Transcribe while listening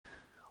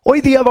Hoy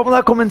día vamos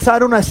a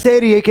comenzar una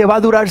serie que va a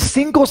durar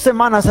 5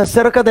 semanas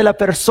acerca de la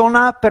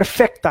persona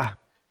perfecta.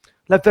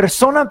 La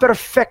persona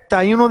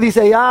perfecta. Y uno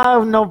dice,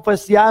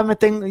 pues ya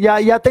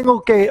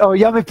tengo que, o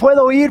ya me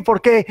puedo ir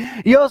porque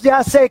yo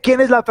ya sé quién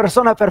es la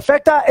persona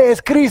perfecta,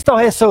 es Cristo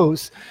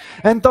Jesús.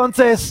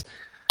 Entonces,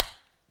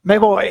 me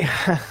voy.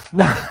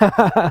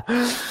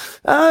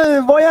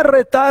 Voy a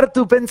retar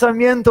tu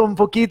pensamiento un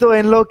poquito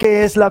en lo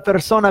que es la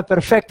persona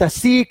perfecta.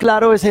 Sí,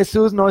 claro, es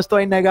Jesús, no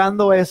estoy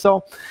negando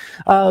eso.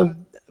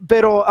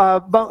 Pero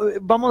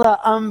vamos a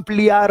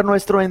ampliar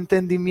nuestro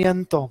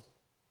entendimiento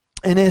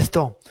en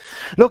esto.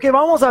 Lo que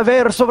vamos a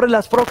ver sobre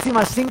las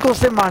próximas 5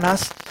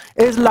 semanas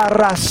es la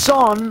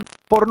razón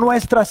por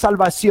nuestra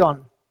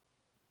salvación.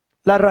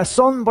 La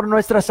razón por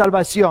nuestra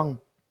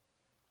salvación.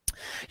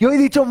 Yo he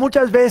dicho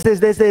muchas veces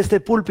desde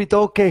este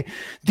púlpito que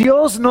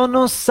Dios no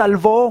nos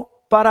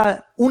salvó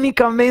para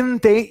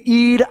únicamente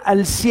ir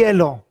al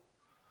cielo.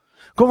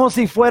 Como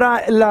si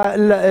fuera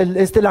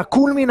la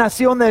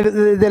culminación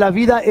de la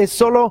vida es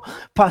solo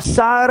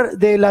pasar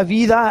de la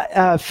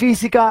vida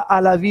física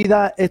a la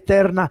vida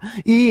eterna.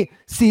 Y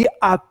si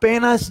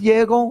apenas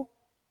llego,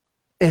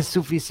 es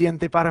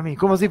suficiente para mí.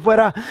 Como si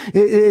fuera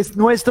es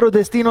nuestro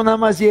destino nada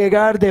más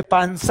llegar de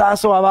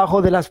panzazo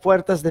abajo de las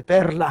puertas de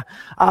perla.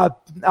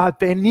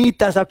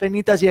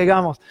 Apenitas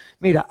llegamos.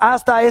 Mira,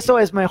 hasta eso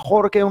es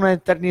mejor que una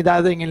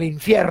eternidad en el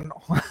infierno.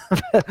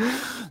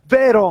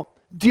 Pero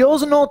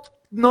Dios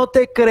no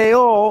te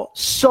creó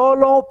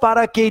solo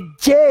para que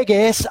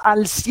llegues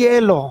al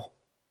cielo.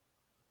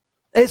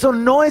 Eso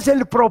no es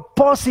el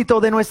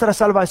propósito de nuestra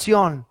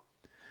salvación.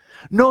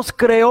 Nos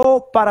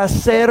creó para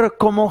ser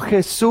como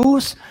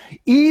Jesús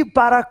y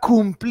para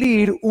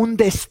cumplir un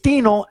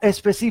destino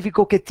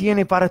específico que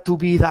tiene para tu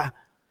vida.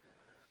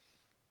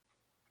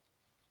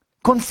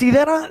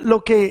 Considera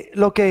lo que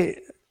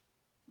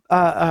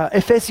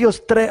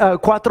Efesios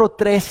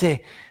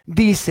 4:13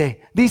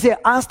 dice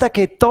hasta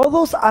que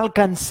todos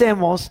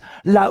alcancemos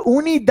la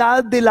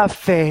unidad de la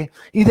fe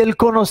y del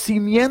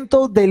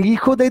conocimiento del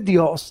Hijo de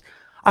Dios,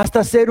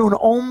 hasta ser un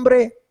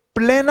hombre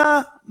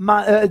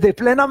de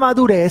plena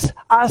madurez,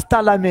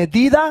 hasta la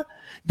medida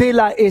de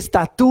la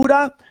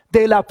estatura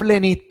de la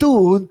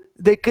plenitud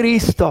de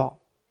Cristo.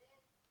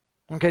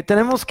 Okay,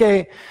 tenemos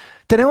que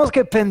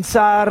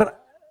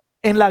pensar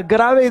en la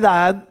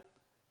gravedad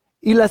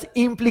y las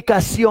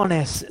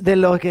implicaciones de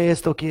lo que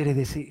esto quiere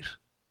decir.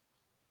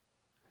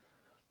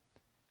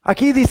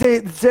 Aquí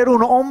dice ser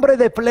un hombre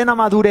de plena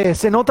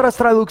madurez. En otras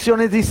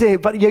traducciones dice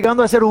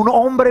llegando a ser un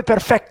hombre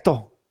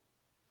perfecto.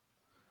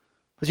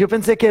 Pues yo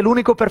pensé que el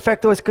único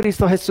perfecto es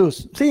Cristo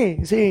Jesús. Sí,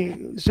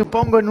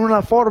 supongo en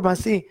una forma,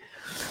 sí.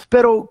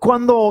 Pero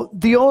cuando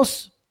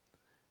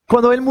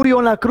Él murió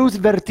en la cruz,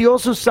 vertió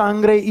su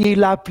sangre y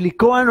la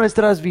aplicó a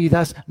nuestras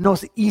vidas,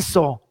 nos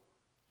hizo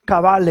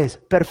cabales,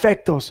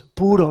 perfectos,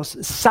 puros,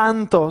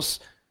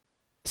 santos,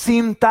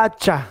 sin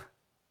tacha.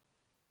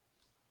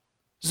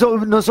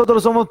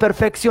 Nosotros somos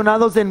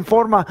perfeccionados en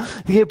forma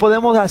que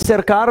podemos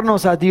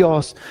acercarnos a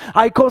Dios.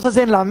 Hay cosas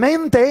en la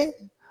mente,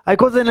 hay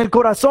cosas en el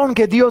corazón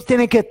que Dios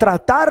tiene que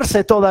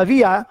tratarse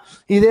todavía,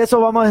 y de eso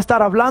vamos a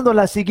estar hablando en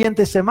las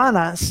siguientes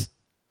semanas.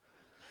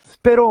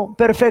 Pero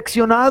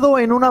perfeccionado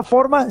en una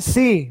forma,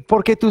 sí,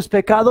 porque tus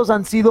pecados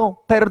han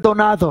sido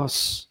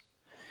perdonados.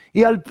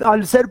 Y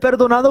al ser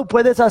perdonado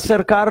puedes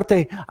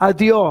acercarte a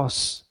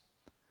Dios.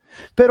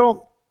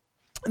 Pero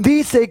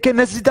dice que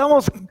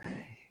necesitamos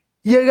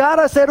llegar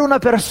a ser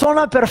una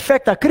persona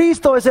perfecta.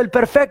 Cristo es el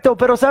perfecto,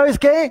 pero ¿sabes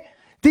qué?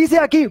 Dice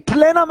aquí,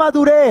 plena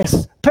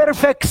madurez,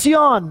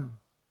 perfección.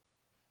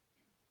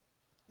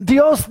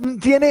 Dios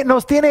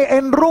nos tiene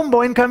en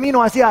rumbo, en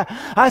camino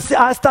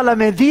hasta la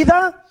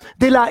medida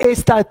de la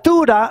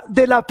estatura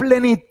de la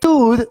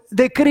plenitud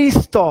de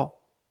Cristo.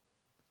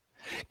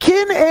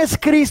 ¿Quién es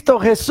Cristo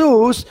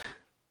Jesús?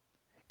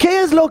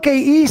 ¿Qué es lo que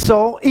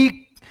hizo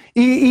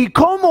y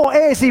cómo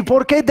es y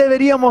por qué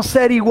deberíamos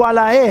ser igual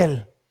a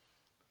Él?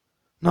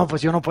 No,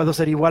 pues yo no puedo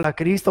ser igual a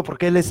Cristo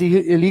porque Él es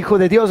el Hijo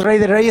de Dios, Rey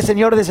de Reyes,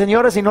 Señor de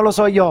Señores, y no lo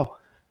soy yo.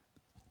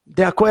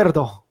 De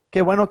acuerdo,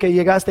 qué bueno que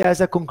llegaste a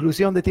esa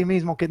conclusión de ti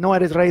mismo, que no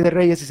eres Rey de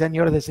Reyes y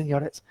Señor de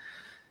Señores.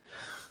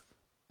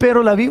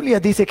 Pero la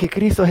Biblia dice que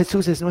Cristo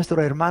Jesús es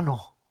nuestro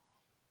hermano.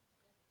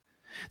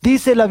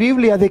 Dice la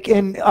Biblia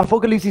en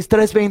Apocalipsis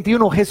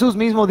 3:21, Jesús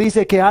mismo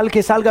dice que al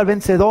que salga el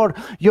vencedor,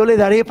 yo le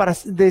daré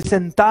de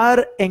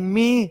sentar en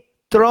mi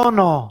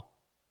trono,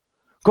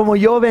 como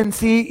yo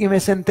vencí y me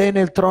senté en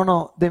el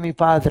trono de mi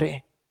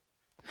Padre.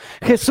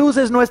 Jesús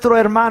es nuestro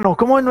hermano.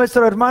 ¿Cómo es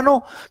nuestro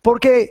hermano?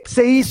 Porque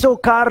se hizo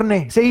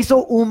carne, se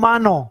hizo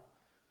humano.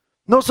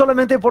 No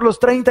solamente por los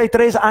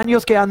 33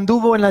 años que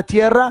anduvo en la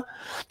tierra,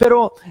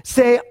 pero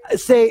se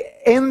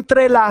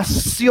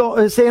entrelazó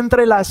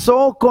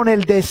con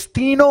el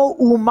destino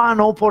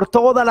humano por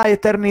toda la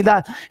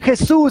eternidad.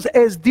 Jesús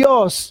es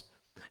Dios.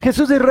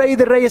 Jesús es Rey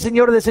de Reyes,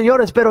 Señor de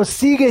Señores, pero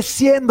sigue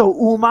siendo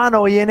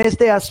humano y en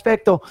este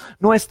aspecto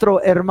nuestro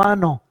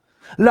hermano.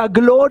 La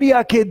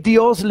gloria que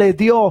Dios le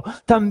dio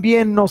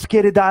también nos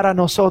quiere dar a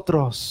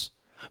nosotros.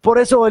 Por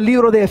eso el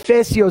libro de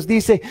Efesios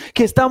dice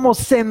que estamos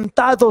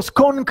sentados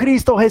con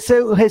Cristo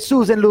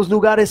Jesús en los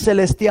lugares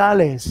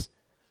celestiales.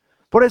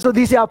 Por eso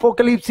dice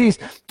Apocalipsis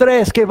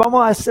 3 que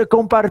vamos a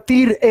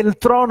compartir el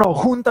trono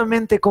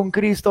juntamente con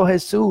Cristo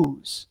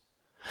Jesús.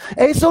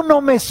 Eso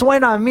no me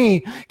suena a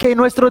mí que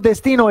nuestro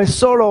destino es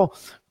solo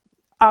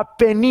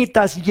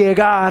apenitas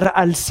llegar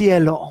al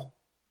cielo.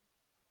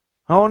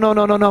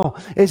 No.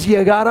 Es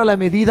llegar a la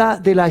medida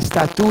de la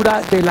estatura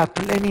de la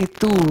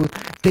plenitud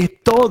de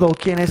todo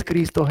quien es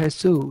Cristo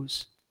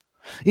Jesús.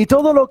 Y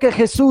todo lo que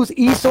Jesús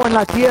hizo en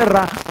la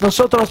tierra,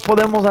 nosotros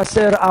podemos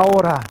hacer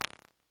ahora.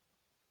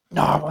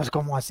 No, es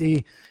como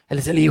así. Él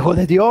es el Hijo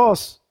de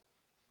Dios.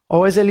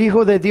 O es el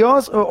Hijo de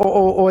Dios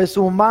o es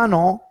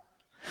humano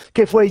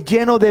que fue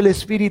lleno del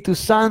Espíritu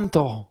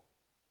Santo.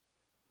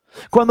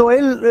 Cuando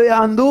Él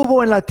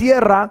anduvo en la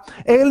tierra,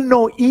 Él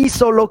no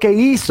hizo lo que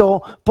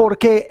hizo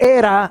porque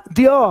era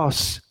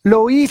Dios.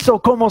 Lo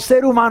hizo como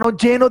ser humano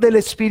lleno del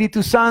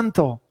Espíritu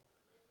Santo.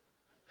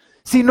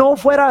 Si no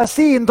fuera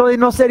así, entonces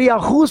no sería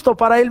justo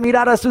para Él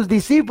mirar a sus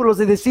discípulos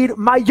y decir,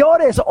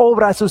 mayores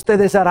obras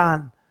ustedes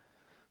harán.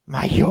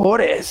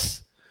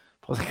 Mayores.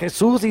 Pues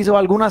Jesús hizo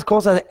algunas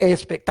cosas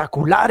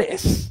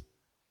espectaculares.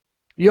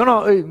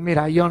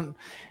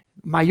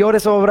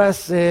 Mayores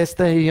obras,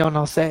 yo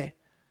no sé.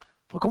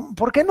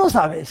 ¿Por qué no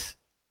sabes?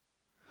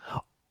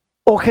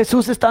 O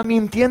Jesús está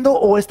mintiendo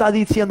o está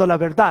diciendo la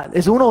verdad.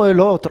 Es uno o el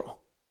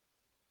otro.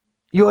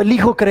 Yo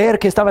elijo creer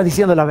que estaba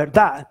diciendo la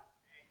verdad.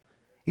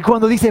 Y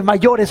cuando dice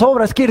mayores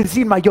obras, quiere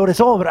decir mayores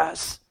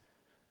obras.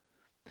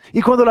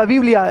 Y cuando la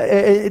Biblia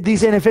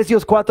dice en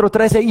Efesios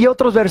 4:13 y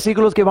otros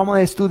versículos que vamos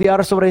a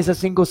estudiar sobre esas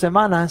 5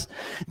 semanas,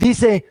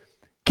 dice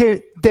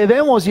que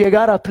debemos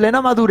llegar a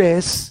plena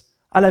madurez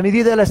a la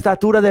medida de la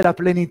estatura de la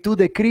plenitud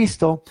de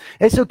Cristo.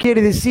 Eso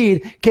quiere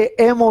decir que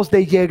hemos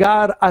de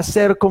llegar a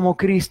ser como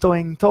Cristo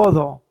en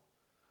todo.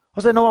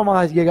 O sea, no vamos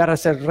a llegar a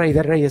ser Rey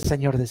de Reyes,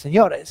 Señor de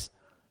Señores.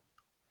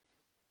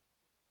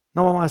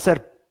 No vamos a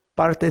ser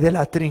parte de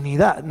la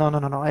Trinidad.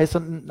 No. Eso,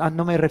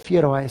 no me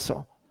refiero a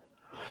eso.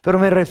 Pero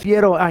me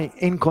refiero a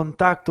en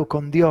contacto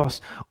con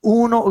Dios.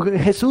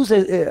 Jesús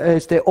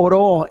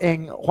oró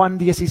en Juan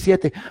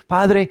 17.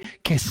 Padre,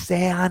 que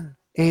sean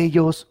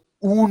ellos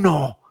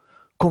uno,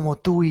 como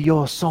tú y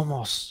yo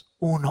somos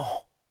uno.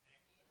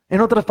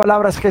 En otras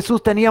palabras,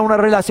 Jesús tenía una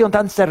relación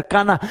tan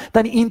cercana,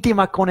 tan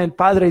íntima con el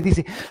Padre. Y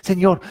dice,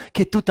 Señor,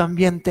 que tú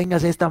también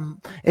tengas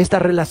esta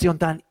relación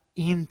tan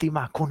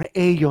íntima con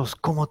ellos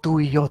como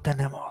tú y yo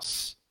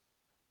tenemos.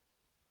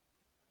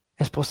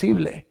 Es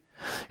posible.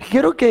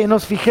 Quiero que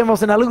nos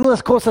fijemos en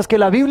algunas cosas que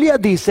la Biblia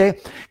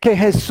dice que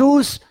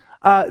Jesús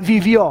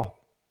vivió,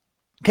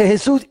 que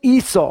Jesús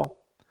hizo.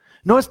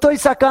 No estoy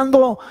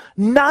sacando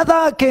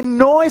nada que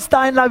no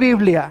está en la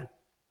Biblia.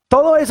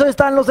 Todo eso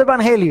está en los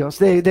evangelios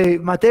de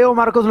Mateo,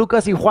 Marcos,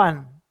 Lucas y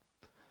Juan.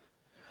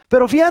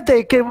 Pero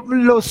fíjate que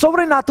lo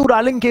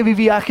sobrenatural en que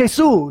vivía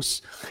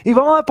Jesús. Y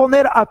vamos a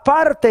poner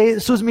aparte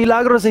sus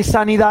milagros de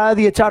sanidad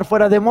y echar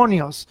fuera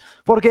demonios.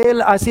 Porque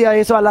Él hacía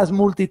eso a las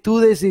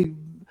multitudes y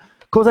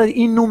cosas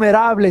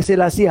innumerables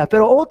Él hacía.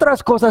 Pero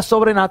otras cosas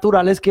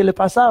sobrenaturales que le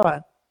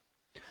pasaban.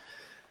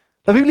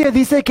 La Biblia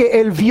dice que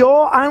Él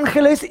vio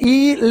ángeles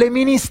y le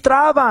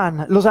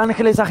ministraban los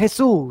ángeles a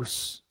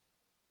Jesús.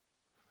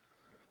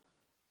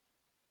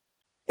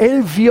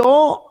 Él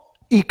vio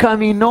y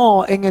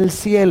caminó en el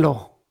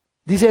cielo.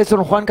 Dice eso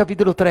en Juan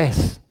capítulo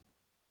 3.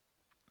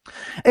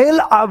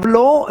 Él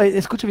habló,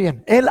 escuche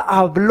bien, Él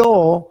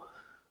habló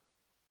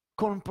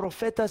con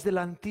profetas del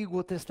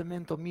Antiguo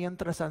Testamento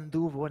mientras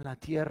anduvo en la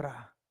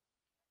tierra.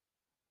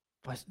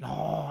 Pues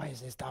no,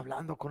 está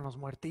hablando con los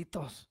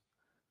muertitos.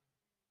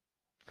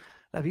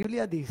 La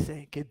Biblia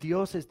dice que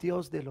Dios es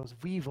Dios de los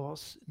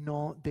vivos,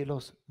 no de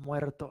los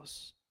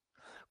muertos.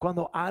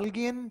 Cuando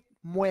alguien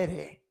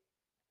muere,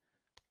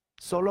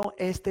 solo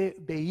este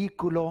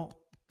vehículo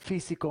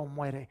físico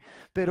muere,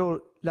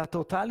 pero la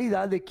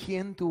totalidad de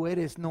quien tú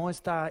eres no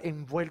está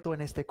envuelto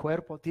en este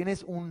cuerpo.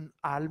 Tienes un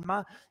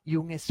alma y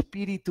un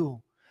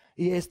espíritu,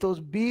 y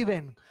estos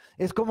viven.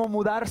 Es como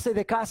mudarse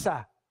de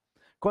casa.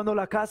 Cuando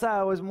la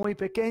casa o es muy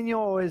pequeño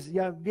o es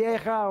ya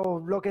vieja o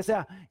lo que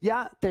sea,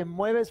 ya te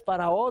mueves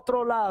para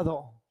otro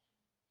lado.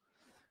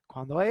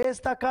 Cuando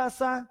esta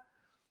casa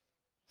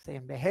se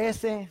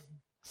envejece,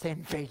 se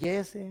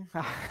enfellece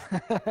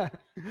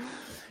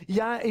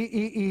ya,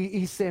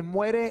 y se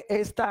muere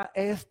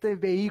este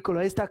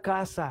vehículo, esta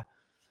casa,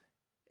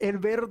 el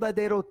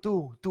verdadero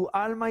tu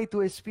alma y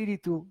tu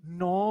espíritu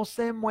no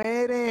se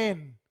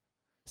mueren,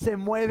 se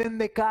mueven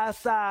de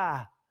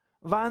casa,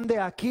 van de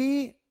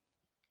aquí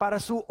para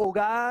su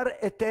hogar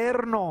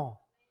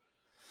eterno.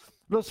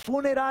 Los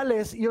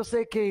funerales, yo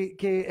sé que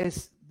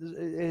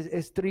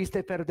es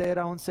triste perder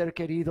a un ser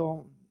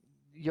querido,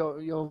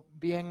 yo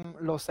bien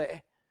lo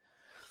sé.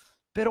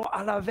 Pero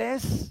a la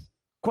vez,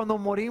 cuando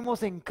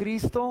morimos en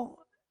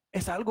Cristo,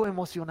 es algo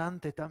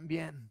emocionante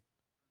también.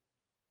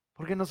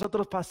 Porque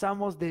nosotros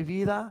pasamos de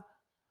vida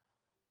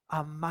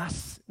a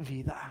más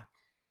vida.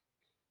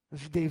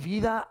 De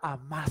vida a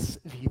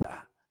más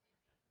vida.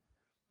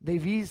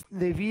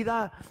 de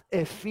vida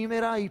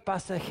efímera y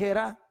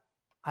pasajera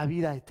a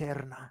vida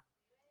eterna.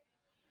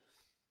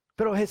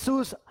 Pero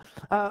Jesús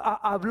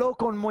habló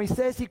con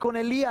Moisés y con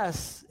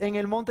Elías en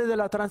el monte de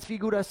la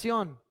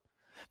transfiguración.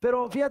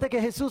 Pero fíjate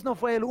que Jesús no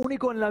fue el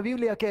único en la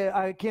Biblia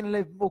a quien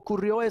le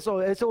ocurrió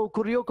eso. Eso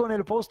ocurrió con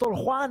el apóstol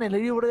Juan en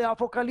el libro de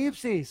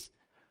Apocalipsis.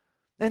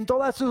 En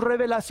todas sus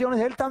revelaciones,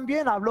 él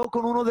también habló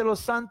con uno de los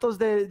santos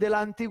de la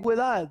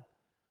antigüedad.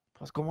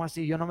 Pues, ¿cómo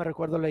así? Yo no me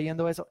recuerdo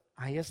leyendo eso.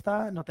 Ahí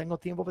está, no tengo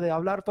tiempo de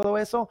hablar todo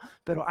eso,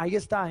 pero ahí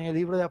está en el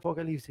libro de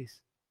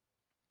Apocalipsis.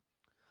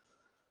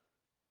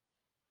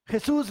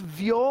 Jesús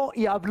vio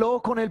y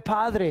habló con el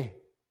Padre.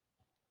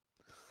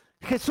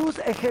 Jesús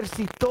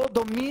ejercitó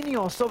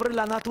dominio sobre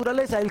la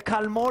naturaleza. Él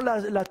calmó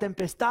la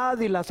tempestad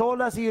y las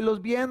olas y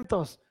los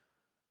vientos.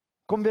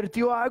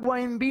 Convirtió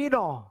agua en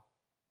vino.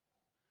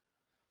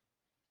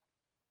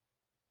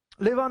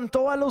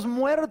 Levantó a los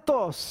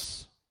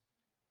muertos.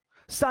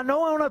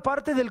 Sanó a una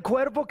parte del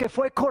cuerpo que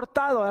fue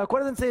cortado.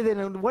 Acuérdense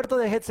del huerto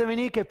de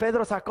Getsemaní que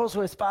Pedro sacó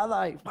su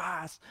espada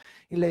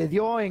y le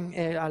dio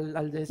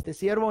al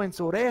siervo en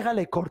su oreja,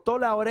 le cortó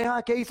la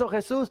oreja. ¿Qué hizo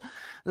Jesús?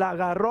 La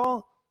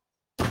agarró,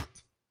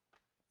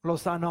 lo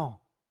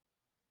sanó,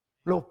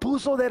 lo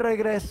puso de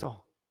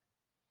regreso.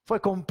 Fue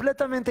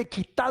completamente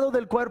quitado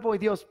del cuerpo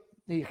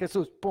y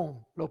Jesús,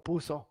 ¡pum!, lo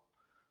puso.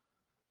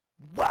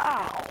 ¡Wow!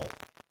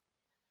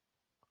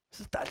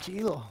 Eso está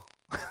chido.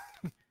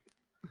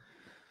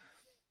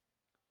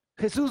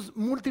 Jesús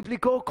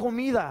multiplicó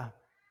comida.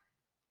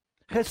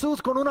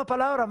 Jesús con una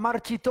palabra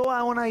marchitó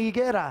a una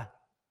higuera.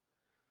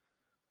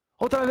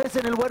 Otra vez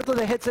en el huerto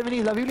de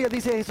Getsemaní, la Biblia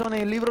dice eso en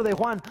el libro de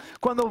Juan,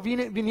 cuando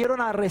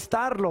vinieron a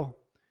arrestarlo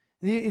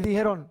y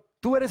dijeron,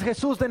 tú eres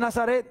Jesús de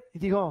Nazaret. Y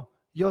dijo,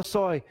 yo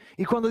soy.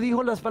 Y cuando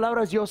dijo las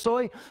palabras yo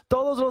soy,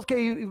 todos los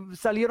que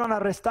salieron a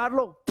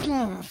arrestarlo,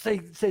 ¡pum!,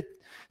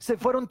 se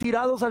fueron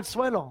tirados al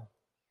suelo.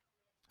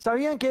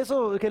 ¿Sabían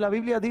que la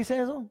Biblia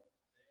dice eso?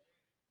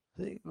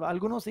 Sí,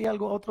 algunos sí,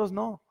 otros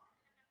no.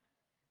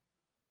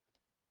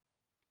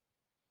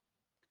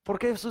 ¿Por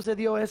qué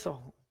sucedió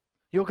eso?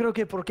 Yo creo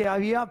que porque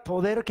había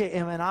poder que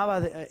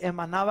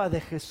emanaba de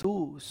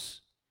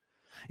Jesús.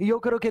 Y yo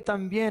creo que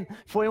también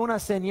fue una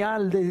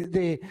señal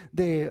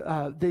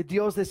de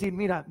Dios decir,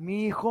 mira,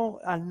 mi hijo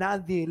a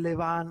nadie le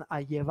van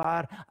a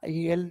llevar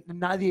y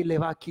nadie le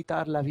va a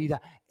quitar la vida.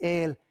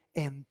 Él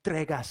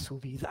entrega su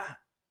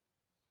vida.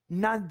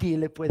 Nadie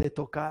le puede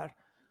tocar,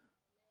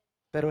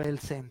 pero él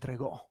se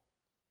entregó.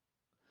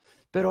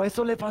 Pero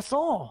eso le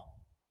pasó.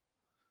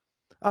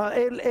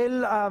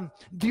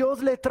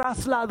 Dios le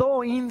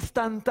trasladó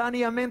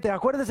instantáneamente.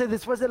 Acuérdese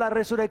después de la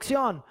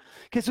resurrección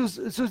que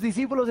sus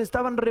discípulos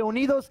estaban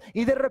reunidos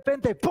y de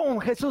repente, ¡pum!,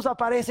 Jesús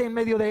aparece en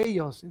medio de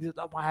ellos. Y dice,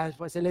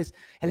 pues él es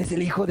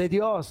el Hijo de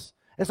Dios.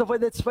 Eso fue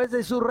después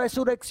de su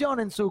resurrección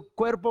en su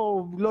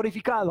cuerpo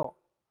glorificado.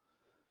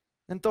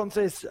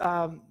 Entonces,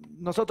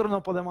 nosotros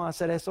no podemos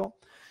hacer eso.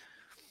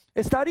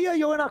 Estaría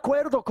yo en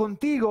acuerdo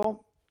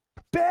contigo,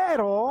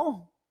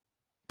 pero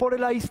por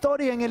la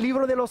historia en el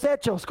libro de los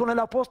Hechos con el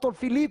apóstol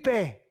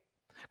Felipe,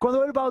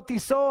 cuando él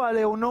bautizó al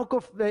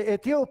eunuco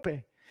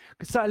etíope,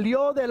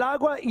 salió del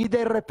agua y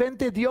de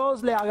repente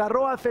Dios le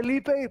agarró a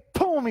Felipe,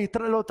 ¡pum!, y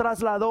lo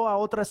trasladó a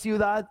otra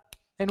ciudad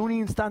en un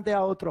instante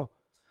a otro.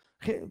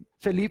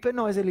 Felipe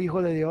no es el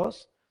Hijo de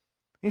Dios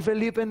y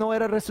Felipe no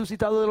era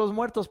resucitado de los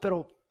muertos,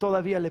 pero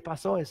todavía le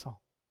pasó eso.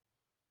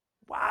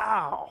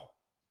 ¡Wow!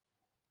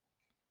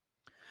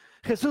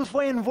 Jesús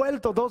fue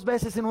envuelto 2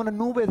 veces en una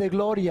nube de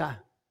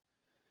gloria.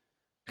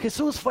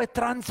 Jesús fue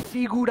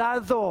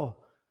transfigurado.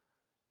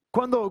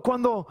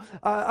 Cuando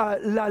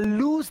la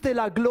luz de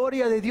la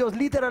gloria de Dios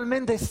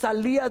literalmente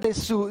salía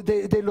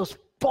de los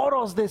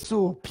poros de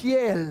su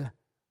piel.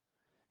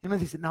 Y uno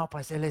dice, no,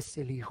 pues Él es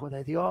el Hijo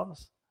de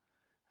Dios.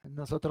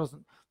 Nosotros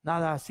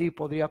nada así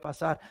podría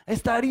pasar.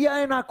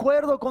 Estaría en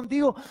acuerdo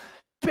contigo.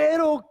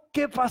 Pero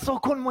 ¿qué pasó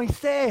con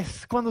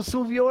Moisés cuando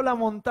subió la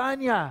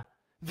montaña?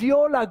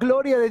 Vio la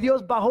gloria de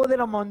Dios, bajó de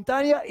la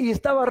montaña y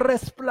estaba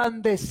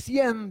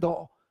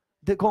resplandeciendo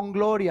con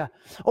gloria.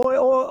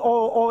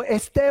 O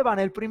Esteban,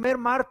 el primer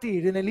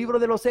mártir en el libro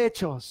de los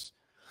Hechos,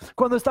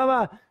 cuando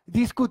estaba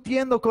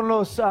discutiendo con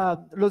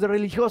los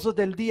religiosos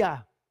del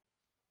día.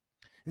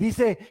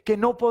 Dice que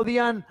no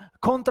podían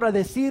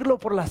contradecirlo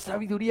por la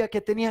sabiduría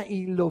que tenía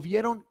y lo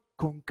vieron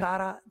con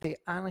cara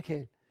de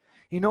ángel.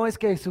 Y no es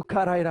que su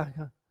cara era,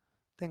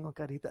 tengo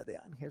carita de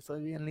ángel,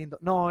 soy bien lindo.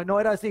 No, no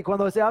era así.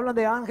 Cuando se habla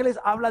de ángeles,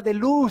 habla de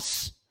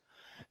luz.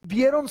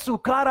 Vieron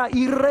su cara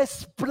y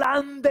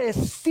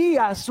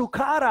resplandecía su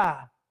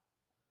cara.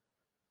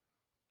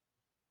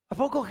 ¿A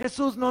poco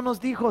Jesús no nos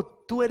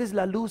dijo, tú eres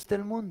la luz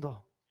del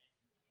mundo?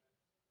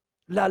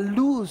 La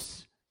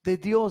luz de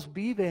Dios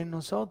vive en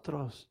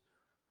nosotros.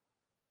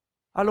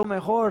 A lo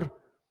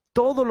mejor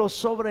todo lo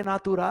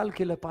sobrenatural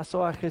que le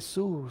pasó a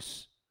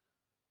Jesús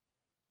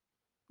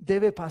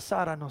debe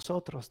pasar a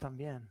nosotros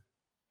también.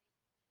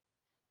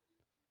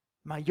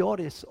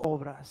 Mayores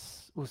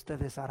obras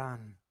ustedes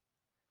harán.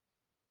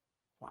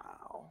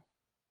 Wow.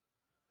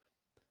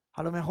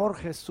 A lo mejor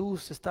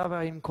Jesús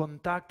estaba en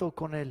contacto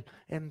con el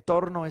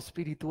entorno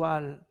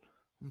espiritual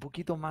un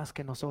poquito más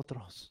que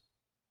nosotros.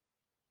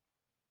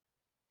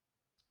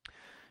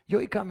 Yo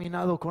he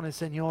caminado con el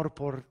Señor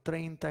por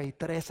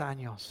 33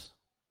 años.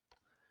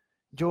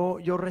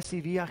 Yo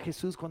recibí a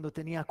Jesús cuando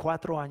tenía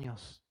 4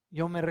 años.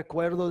 Yo me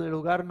recuerdo del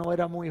lugar, no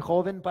era muy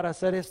joven para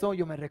hacer esto.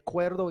 Yo me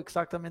recuerdo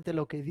exactamente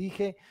lo que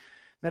dije.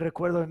 Me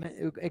recuerdo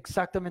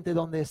exactamente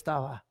dónde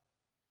estaba.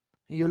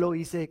 Y yo lo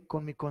hice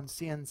con mi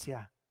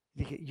conciencia.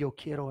 Dije, yo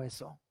quiero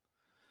eso.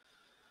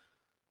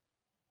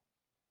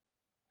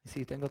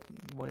 Sí,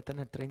 voy a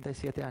tener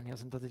 37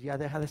 años, entonces ya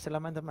deja de ser la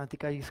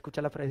matemática y escucha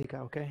la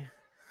prédica, ¿ok?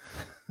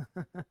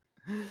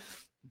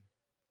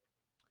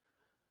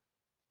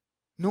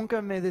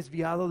 Nunca me he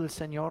desviado del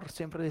Señor,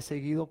 siempre he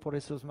seguido por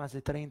esos más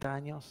de 30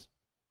 años.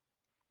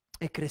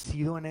 He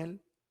crecido en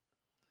Él,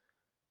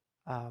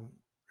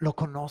 lo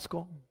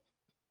conozco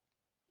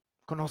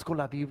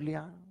la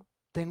Biblia,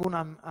 tengo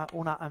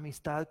una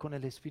amistad con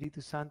el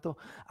Espíritu Santo.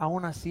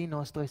 Aún así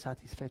no estoy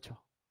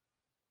satisfecho,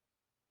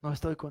 no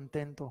estoy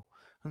contento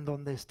en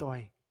donde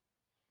estoy,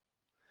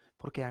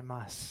 porque hay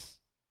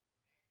más.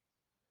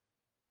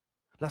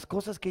 Las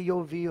cosas que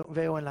yo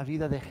veo en la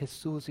vida de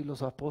Jesús y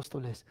los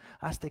apóstoles,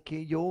 hasta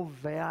que yo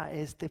vea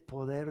este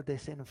poder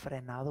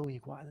desenfrenado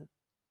igual,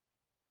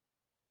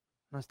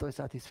 no estoy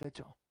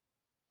satisfecho.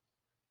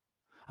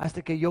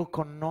 Hasta que yo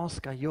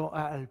conozca yo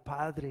al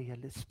Padre y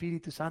al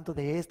Espíritu Santo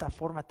de esta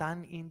forma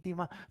tan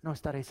íntima, no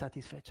estaré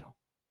satisfecho.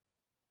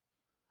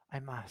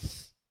 Hay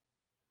más.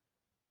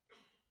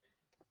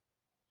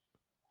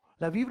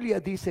 La Biblia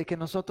dice que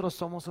nosotros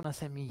somos una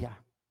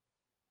semilla.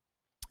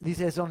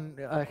 Dice eso en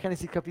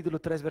Génesis capítulo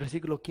 3,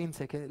 versículo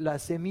 15, que la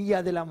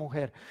semilla de la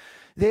mujer.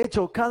 De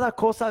hecho, cada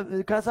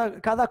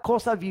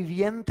cosa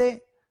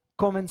viviente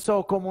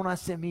comenzó como una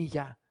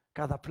semilla.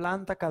 Cada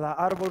planta, cada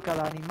árbol,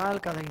 cada animal,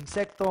 cada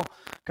insecto,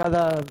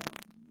 cada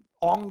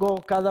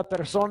hongo, cada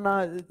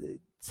persona,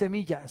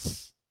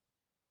 semillas.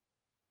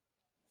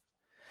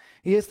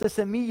 Y estas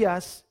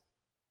semillas,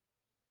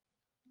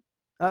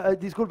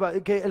 disculpa,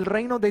 que el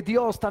reino de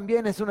Dios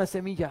también es una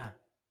semilla.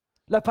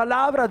 La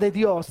palabra de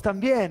Dios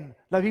también,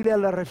 la Biblia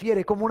la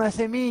refiere como una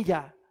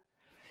semilla.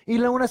 Y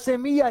una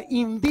semilla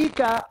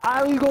indica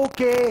algo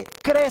que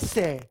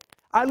crece,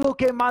 algo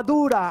que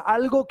madura,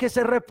 algo que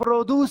se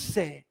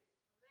reproduce,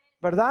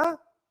 ¿verdad?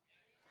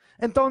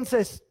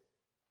 Entonces,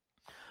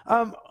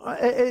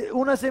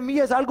 una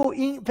semilla es algo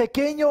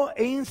pequeño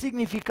e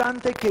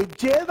insignificante que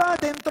lleva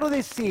dentro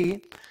de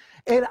sí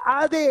el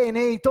ADN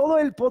y todo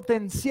el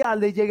potencial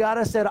de llegar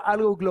a ser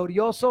algo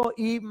glorioso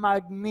y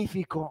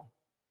magnífico.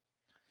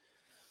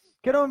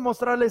 Quiero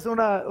mostrarles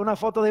una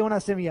foto de una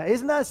semilla.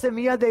 Es la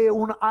semilla de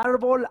un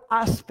árbol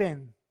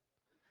aspen.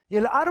 Y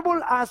el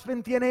árbol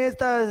aspen tiene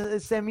esta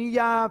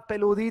semilla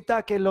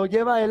peludita que lo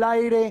lleva el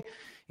aire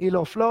y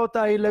lo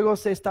flota y luego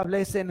se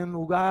establece en un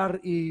lugar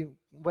y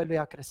vuelve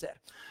a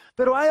crecer.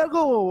 Pero hay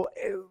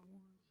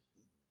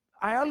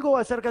algo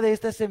acerca de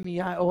esta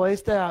semilla o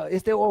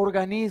este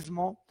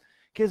organismo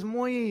que es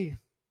muy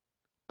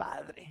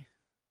padre.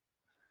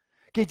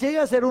 Que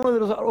llega a ser uno de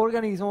los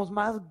organismos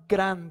más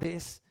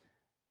grandes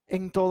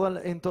en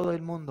todo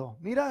el mundo.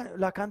 Mira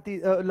la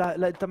cantidad,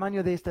 el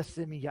tamaño de esta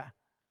semilla.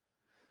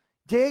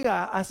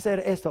 Llega a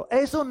ser esto.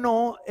 Eso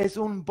no es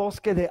un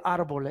bosque de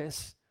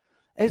árboles.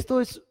 Esto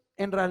es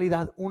en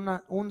realidad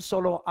un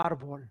solo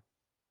árbol.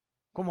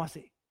 ¿Cómo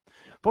así?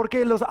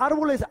 Porque los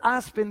árboles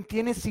aspen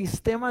tienen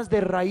sistemas de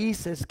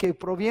raíces que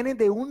provienen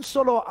de un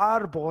solo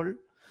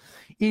árbol.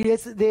 Y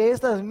de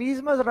estas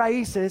mismas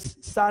raíces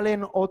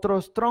salen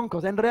otros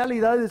troncos. En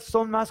realidad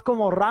son más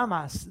como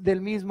ramas del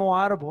mismo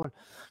árbol.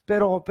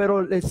 Pero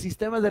el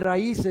sistema de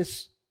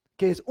raíces,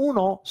 que es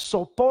uno,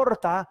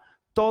 soporta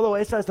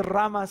todas esas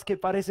ramas que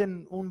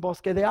parecen un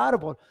bosque de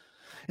árbol.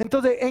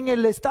 Entonces, en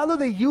el estado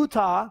de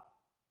Utah,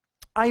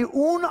 hay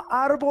un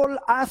árbol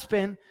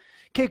aspen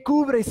que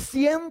cubre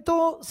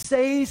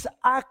 106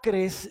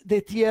 acres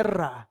de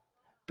tierra,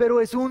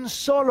 pero es un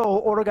solo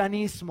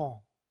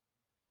organismo.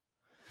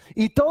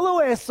 Y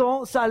todo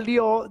eso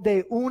salió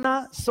de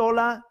una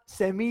sola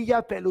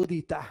semilla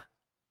peludita.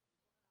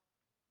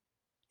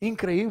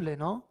 Increíble,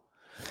 ¿no?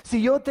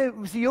 Si yo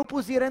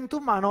pusiera en tu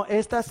mano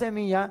esta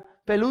semilla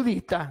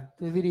peludita,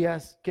 te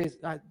dirías que es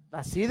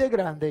así de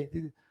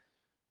grande.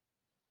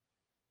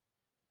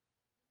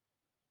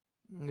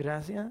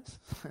 Gracias.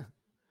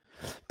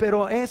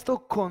 Pero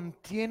esto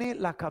contiene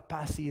la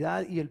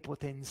capacidad y el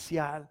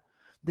potencial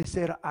de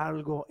ser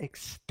algo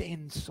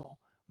extenso,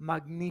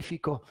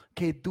 magnífico,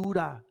 que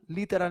dura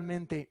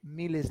literalmente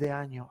miles de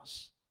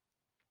años.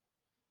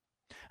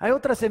 Hay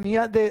otra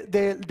semilla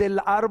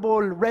del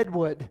árbol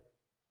redwood.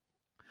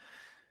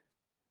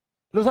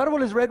 Los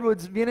árboles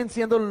redwoods vienen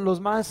siendo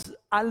los más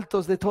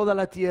altos de toda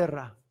la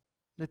tierra,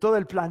 de todo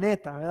el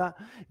planeta, ¿verdad?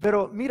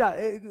 Pero mira,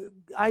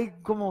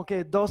 hay como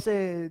que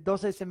 12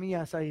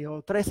 semillas ahí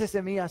o 13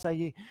 semillas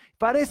allí.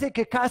 Parece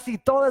que casi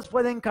todas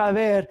pueden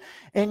caber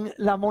en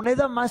la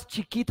moneda más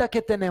chiquita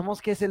que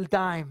tenemos, que es el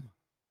dime.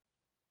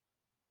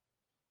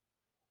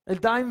 El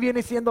dime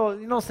viene siendo,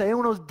 no sé,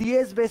 unos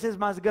 10 veces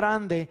más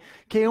grande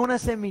que una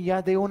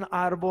semilla de un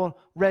árbol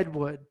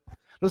redwood.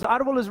 Los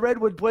árboles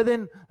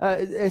redwood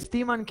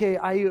estiman que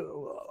hay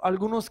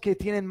algunos que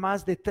tienen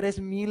más de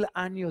 3,000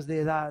 años de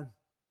edad.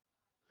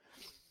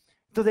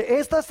 Entonces,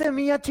 esta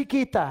semilla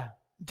chiquita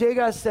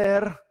llega a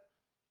ser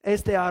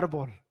este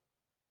árbol.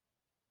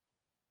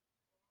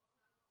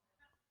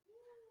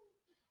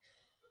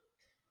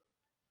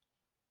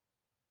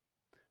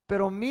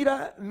 Pero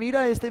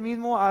mira este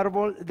mismo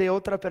árbol de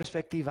otra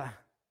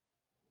perspectiva.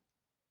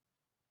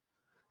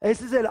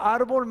 Este es el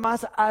árbol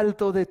más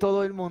alto de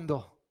todo el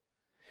mundo.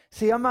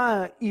 Se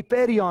llama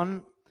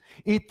Hyperion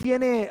y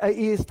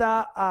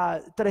está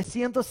a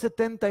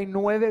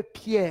 379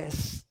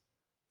 pies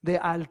de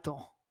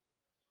alto.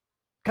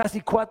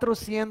 Casi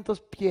 400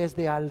 pies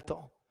de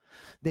alto.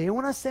 De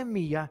una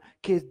semilla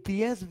que es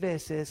 10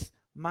 veces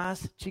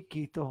más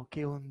chiquito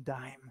que un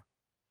dime.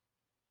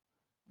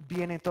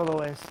 Viene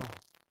todo eso.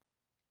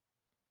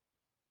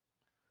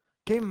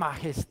 Qué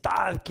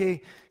majestad,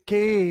 qué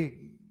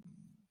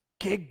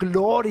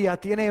gloria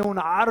tiene un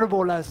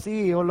árbol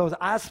así, o los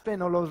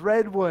aspen o los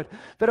redwood.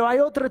 Pero hay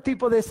otro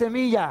tipo de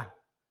semilla.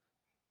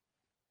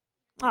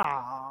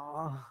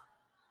 Ah,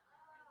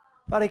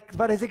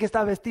 parece que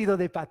está vestido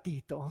de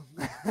patito.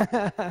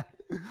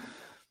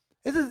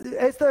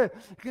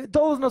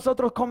 Todos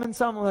nosotros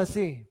comenzamos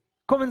así.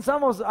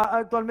 Comenzamos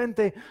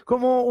actualmente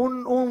como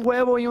un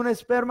huevo y un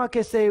esperma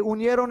que se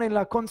unieron en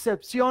la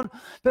concepción,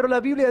 pero la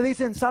Biblia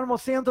dice en Salmo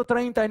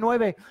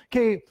 139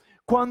 que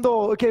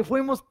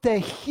fuimos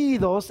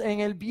tejidos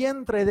en el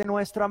vientre de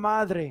nuestra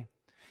madre.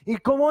 ¿Y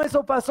cómo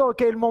eso pasó?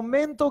 Que el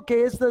momento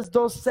que estas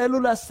dos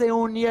células se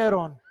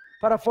unieron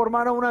para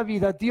formar una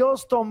vida,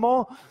 Dios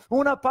tomó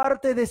una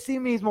parte de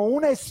sí mismo,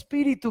 un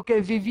espíritu que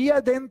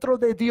vivía dentro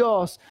de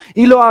Dios,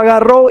 y lo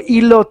agarró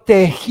y lo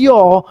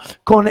tejió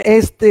con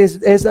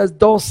esas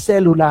dos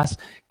células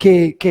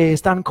que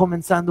están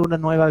comenzando una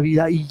nueva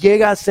vida, y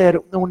llega a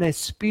ser un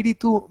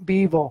espíritu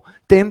vivo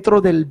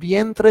dentro del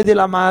vientre de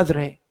la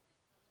madre,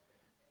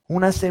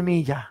 una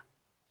semilla.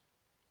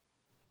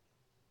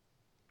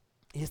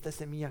 Y esta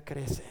semilla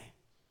crece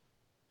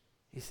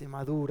y se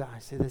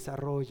madura, se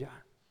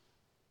desarrolla.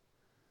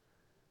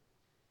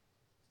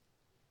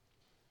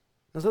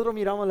 Nosotros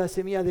miramos la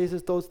semilla de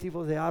esos dos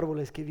tipos de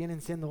árboles que vienen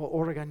siendo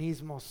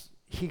organismos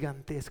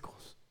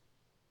gigantescos,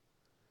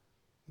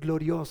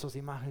 gloriosos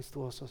y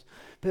majestuosos.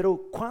 Pero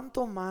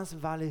 ¿cuánto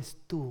más vales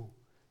tú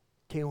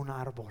que un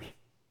árbol?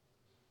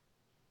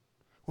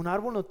 Un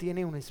árbol no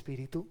tiene un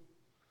espíritu,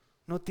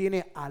 no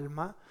tiene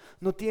alma,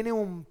 no tiene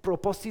un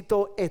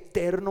propósito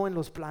eterno en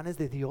los planes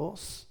de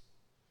Dios.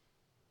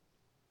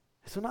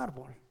 Es un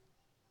árbol.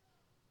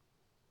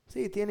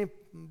 Sí, tiene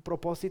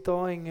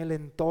propósito en el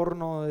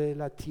entorno de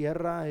la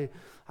tierra,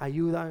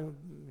 ayuda a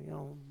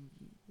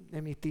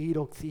emitir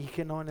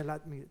oxígeno en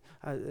la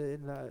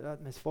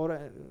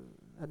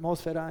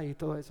atmósfera y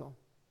todo eso.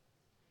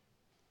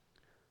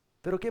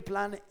 Pero ¿qué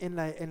plan en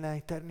la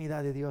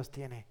eternidad de Dios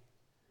tiene?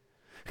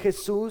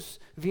 ¿Jesús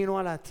vino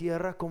a la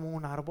tierra como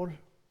un árbol?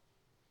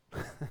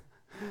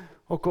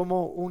 ¿O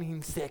como un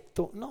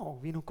insecto? No,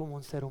 vino como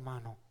un ser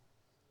humano.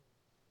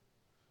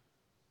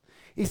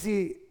 Y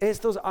si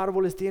estos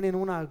árboles tienen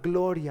una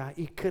gloria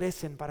y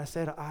crecen para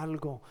hacer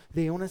algo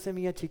de una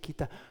semilla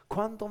chiquita,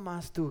 ¿cuánto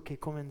más tú que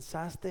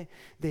comenzaste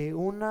de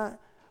una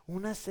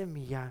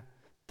semilla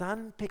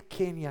tan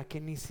pequeña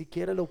que ni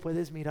siquiera lo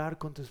puedes mirar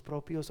con tus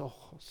propios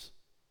ojos?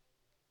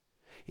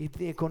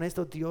 Y con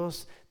esto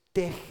Dios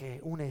teje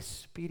un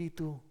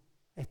espíritu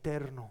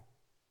eterno.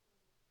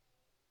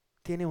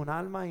 Tiene un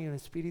alma y un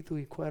espíritu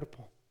y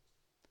cuerpo.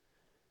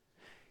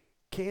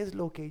 ¿Qué es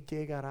lo que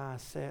llegará a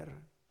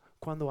ser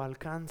cuando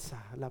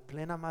alcanza la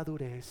plena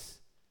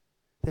madurez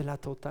de la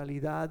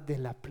totalidad, de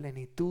la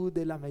plenitud,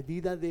 de la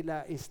medida de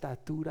la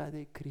estatura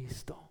de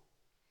Cristo?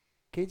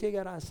 ¿Qué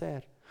llegará a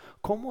ser?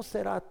 ¿Cómo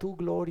será tu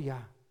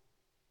gloria?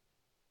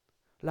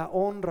 La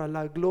honra,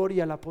 la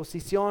gloria, la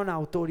posición,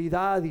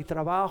 autoridad y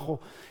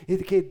trabajo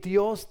que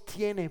Dios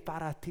tiene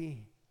para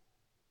ti.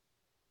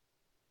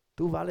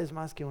 Tú vales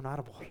más que un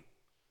árbol.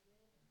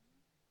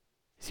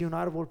 Si un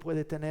árbol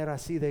puede tener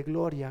así de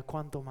gloria,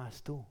 ¿cuánto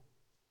más tú?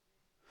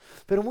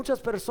 Pero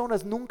muchas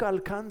personas nunca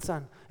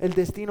alcanzan el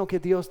destino que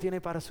Dios tiene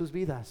para sus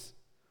vidas.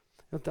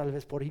 Tal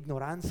vez por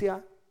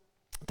ignorancia,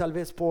 tal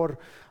vez por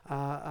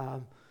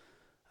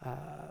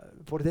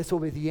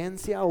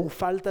desobediencia o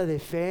falta de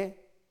fe.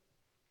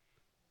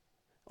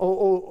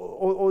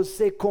 O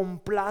se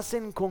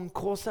complacen con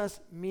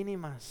cosas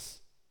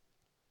mínimas.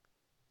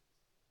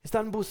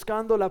 Están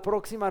buscando la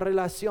próxima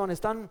relación,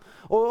 están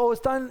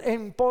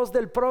en pos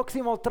del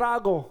próximo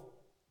trago.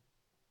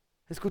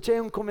 Escuché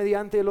a un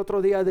comediante el otro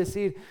día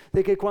decir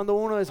de que cuando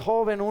uno es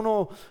joven,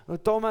 uno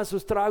toma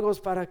sus tragos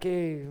para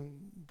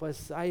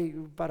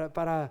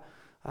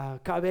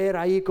caber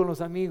ahí con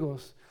los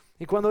amigos.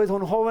 Y cuando es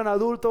un joven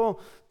adulto,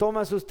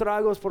 toma sus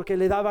tragos porque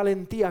le da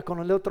valentía con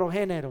el otro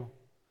género.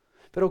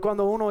 Pero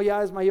cuando uno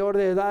ya es mayor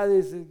de edad,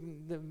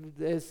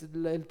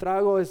 el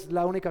trago es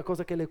la única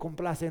cosa que le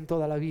complace en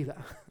toda la vida.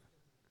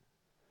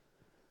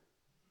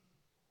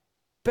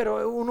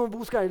 Pero uno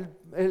busca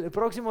el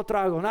próximo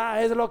trago.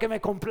 Es lo que me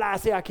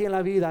complace aquí en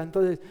la vida.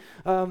 Entonces,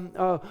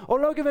 o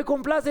lo que me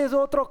complace es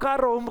otro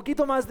carro, un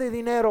poquito más de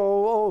dinero,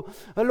 o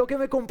lo que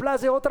me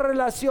complace es otra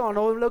relación,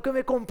 o lo que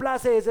me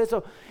complace es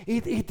eso. Y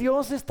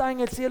Dios está en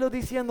el cielo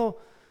diciendo,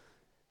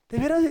 ¿de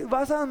veras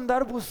vas a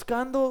andar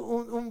buscando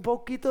un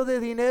poquito de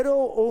dinero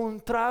o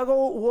un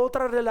trago u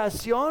otra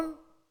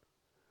relación?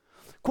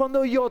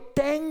 Cuando yo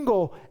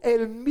tengo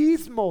el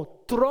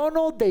mismo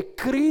trono de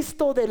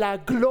Cristo de la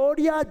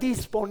gloria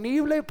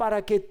disponible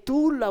para que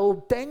tú la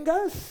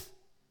obtengas,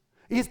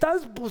 y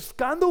estás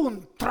buscando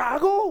un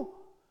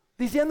trago,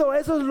 diciendo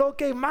eso es lo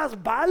que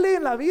más vale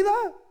en la vida.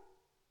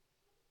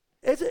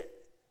 Eso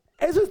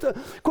es,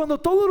 cuando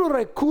todos los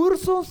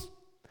recursos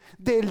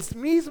del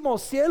mismo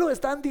cielo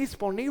están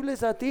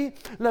disponibles a ti,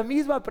 la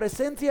misma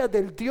presencia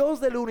del Dios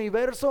del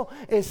universo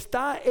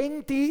está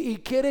en ti y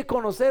quiere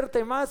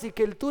conocerte más y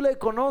que tú le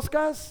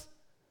conozcas.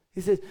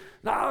 Dices,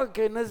 no,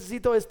 que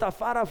necesito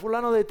estafar a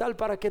fulano de tal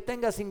para que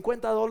tenga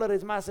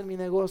 $50 más en mi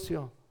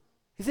negocio.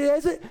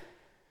 Dice,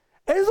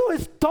 ¿eso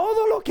es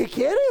todo lo que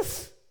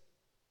quieres?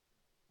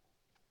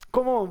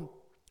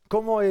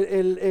 Como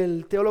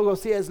el teólogo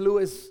C.S.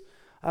 Lewis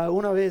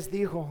una vez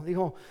dijo,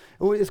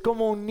 es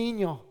como un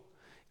niño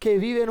que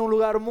vive en un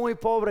lugar muy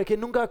pobre, que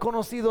nunca ha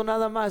conocido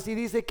nada más, y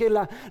dice que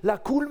la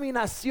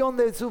culminación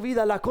de su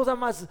vida, la cosa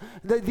más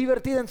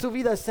divertida en su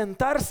vida es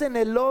sentarse en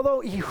el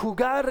lodo y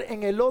jugar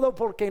en el lodo,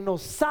 porque no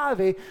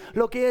sabe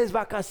lo que es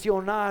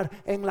vacacionar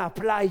en la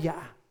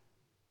playa.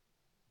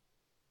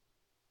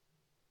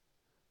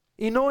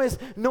 Y no es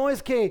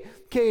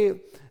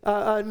que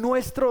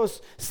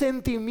nuestros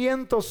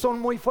sentimientos son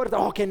muy fuertes.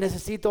 Que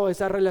necesito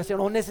esa relación,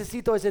 o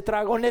necesito ese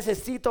trago, o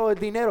necesito el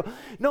dinero.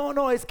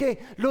 No, es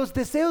que los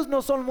deseos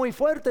no son muy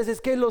fuertes, es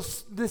que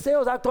los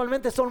deseos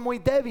actualmente son muy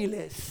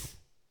débiles.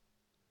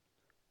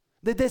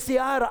 De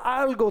desear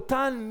algo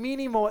tan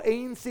mínimo e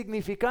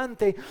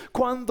insignificante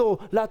cuando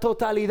la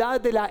totalidad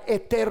de la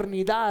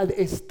eternidad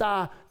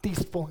está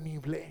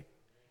disponible.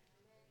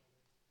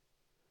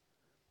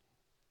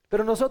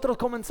 Pero nosotros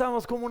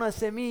comenzamos como una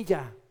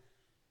semilla.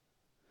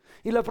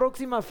 Y la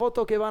próxima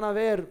foto que van a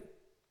ver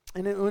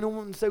en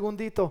un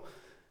segundito,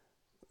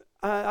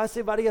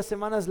 hace varias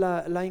semanas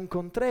la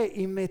encontré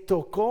y me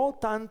tocó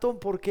tanto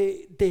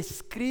porque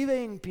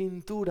describe en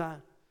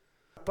pintura,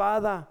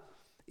 tapada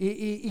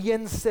y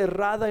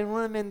encerrada en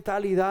una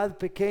mentalidad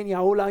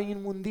pequeña, o la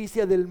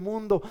inmundicia del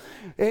mundo,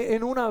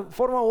 en una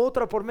forma u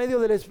otra por medio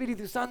del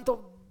Espíritu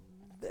Santo.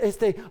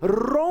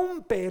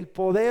 Rompe el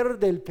poder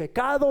del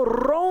pecado,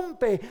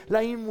 rompe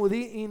la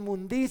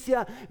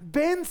inmundicia,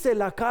 vence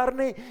la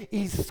carne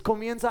y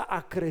comienza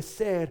a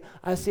crecer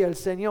hacia el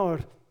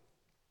Señor.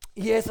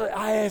 Y eso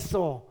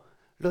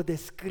lo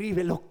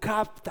describe, lo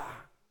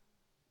capta.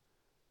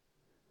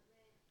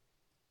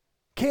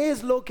 ¿Qué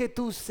es lo que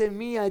tu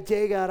semilla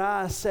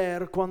llegará a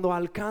ser cuando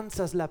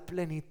alcanzas la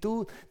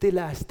plenitud de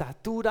la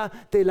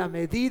estatura, de la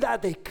medida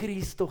de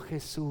Cristo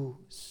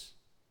Jesús?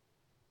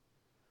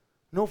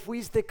 No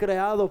fuiste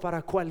creado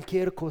para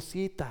cualquier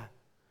cosita.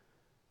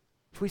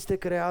 Fuiste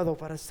creado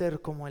para ser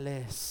como Él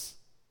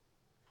es.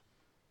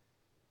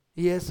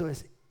 Y eso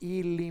es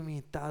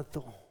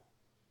ilimitado.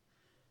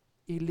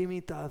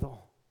 Ilimitado.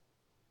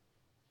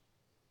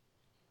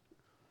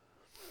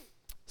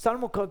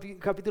 Salmo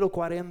capítulo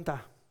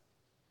 40.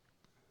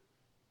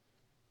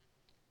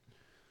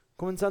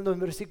 Comenzando en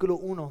versículo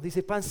 1.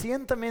 Dice,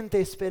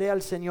 pacientemente esperé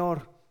al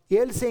Señor, y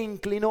Él se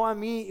inclinó a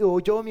mí y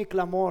oyó mi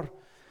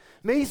clamor.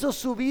 Me hizo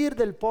subir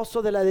del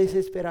pozo de la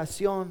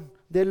desesperación,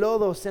 del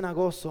lodo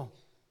cenagoso.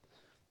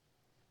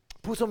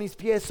 Puso mis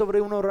pies sobre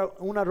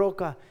una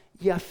roca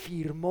y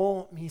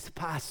afirmó mis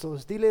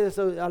pasos. Dile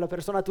eso a la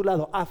persona a tu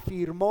lado,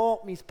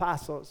 afirmó mis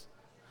pasos.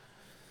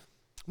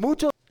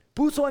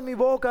 Puso en mi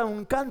boca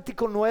un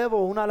cántico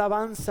nuevo, una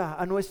alabanza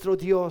a nuestro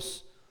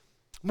Dios.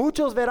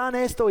 Muchos verán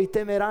esto y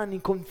temerán y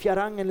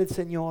confiarán en el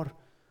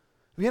Señor.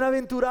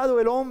 Bienaventurado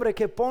el hombre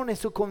que pone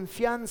su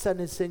confianza en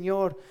el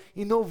Señor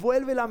y no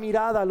vuelve la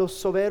mirada a los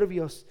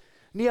soberbios,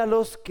 ni a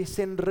los que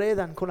se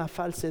enredan con la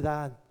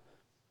falsedad.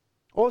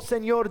 Oh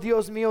Señor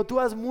Dios mío, tú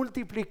has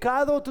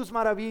multiplicado tus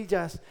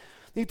maravillas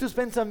y tus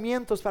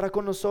pensamientos para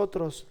con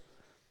nosotros.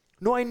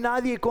 No hay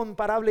nadie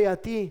comparable a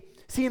ti.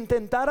 Si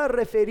intentara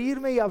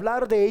referirme y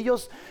hablar de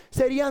ellos,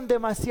 serían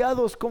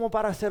demasiados como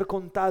para ser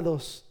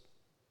contados.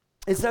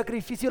 El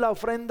sacrificio y la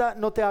ofrenda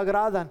no te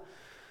agradan.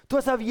 Tú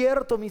has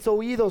abierto mis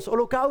oídos,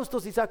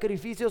 holocaustos y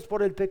sacrificios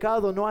por el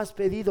pecado no has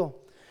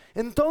pedido.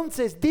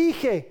 Entonces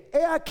dije,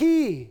 he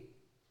aquí,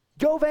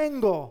 yo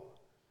vengo.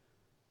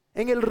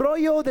 En el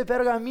rollo de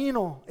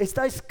pergamino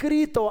está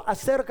escrito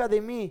acerca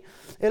de mí,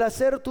 el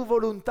hacer tu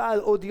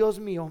voluntad, oh Dios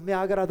mío, me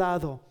ha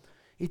agradado,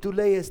 y tu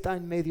ley está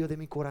en medio de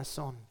mi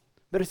corazón.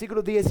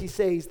 Versículo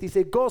 16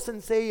 dice,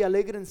 gócense y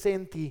alégrense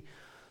en ti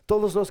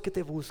todos los que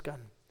te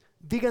buscan.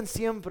 Digan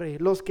siempre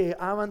los que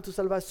aman tu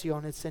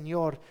salvación, el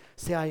Señor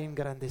se ha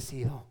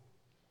engrandecido.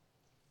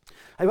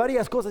 Hay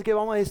varias cosas que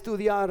vamos a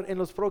estudiar en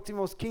los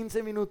próximos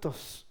 15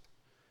 minutos.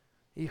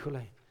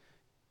 Híjole,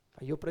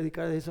 yo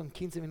predicar de eso en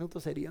 15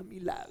 minutos sería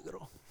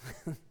milagro.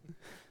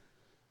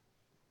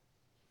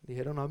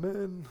 Dijeron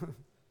amén.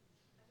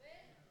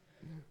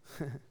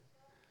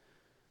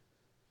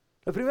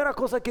 La primera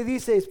cosa que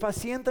dice es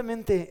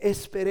pacientemente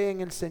esperé en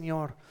el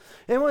Señor.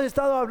 Hemos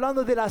estado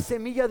hablando de la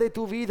semilla de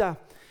tu vida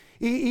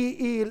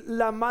y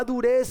la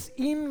madurez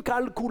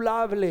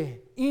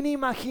incalculable,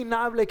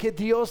 inimaginable que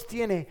Dios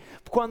tiene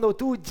cuando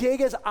tú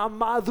llegues a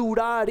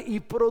madurar y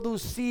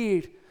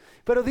producir.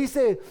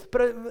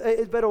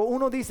 Pero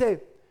uno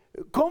dice,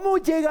 ¿cómo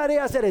llegaré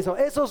a hacer eso?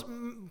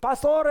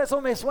 Pastor,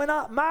 eso me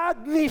suena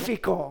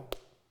magnífico.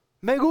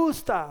 Me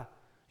gusta.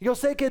 Yo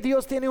sé que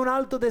Dios tiene un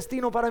alto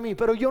destino para mí,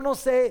 pero yo no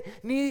sé,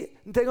 ni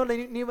tengo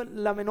ni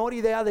la menor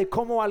idea de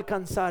cómo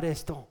alcanzar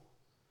esto.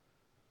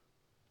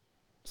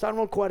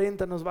 Salmo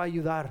 40 nos va a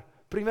ayudar.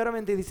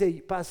 Primeramente dice,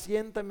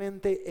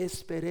 pacientemente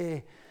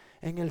esperé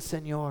en el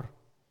Señor.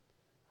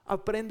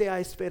 Aprende a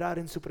esperar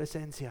en su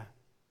presencia.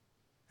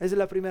 Esa es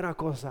la primera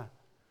cosa.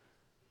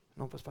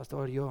 No, pues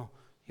pastor, yo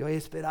he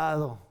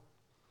esperado.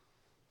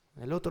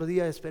 El otro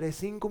día esperé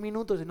 5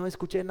 minutos y no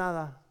escuché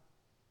nada.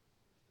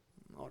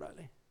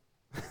 Órale.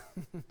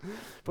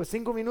 Pues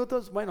 5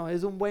 minutos, bueno,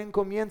 es un buen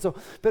comienzo.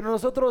 Pero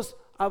nosotros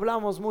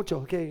hablamos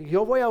mucho, que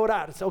yo voy a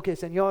orar, ok,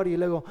 Señor, y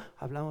luego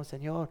hablamos,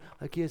 Señor,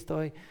 aquí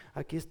estoy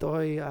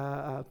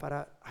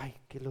para, ay,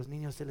 que los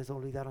niños se les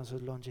olvidaron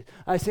sus lunches.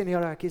 Ay,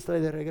 Señor, aquí estoy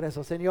de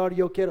regreso. Señor,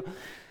 yo quiero,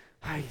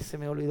 ay, se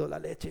me olvidó la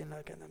leche.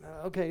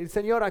 Ok,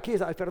 Señor, aquí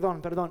está, ay,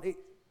 perdón.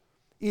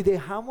 Y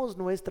dejamos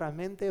nuestra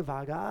mente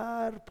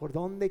vagar por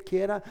donde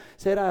quiera,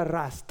 ser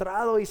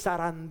arrastrado y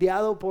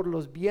zarandeado por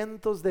los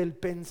vientos del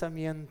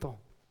pensamiento.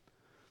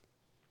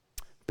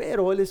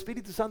 Pero el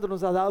Espíritu Santo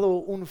nos ha dado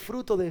un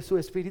fruto de su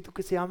Espíritu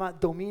que se llama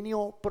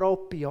dominio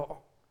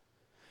propio.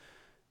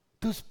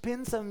 Tus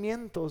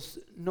pensamientos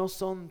no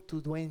son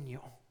tu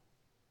dueño.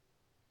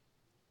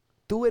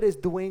 Tú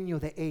eres dueño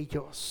de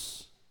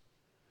ellos.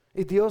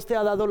 Y Dios te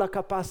ha dado la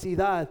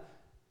capacidad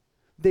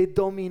de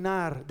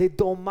dominar, de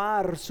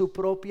domar su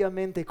propia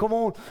mente,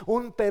 como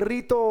un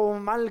perrito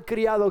mal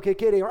criado que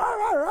quiere,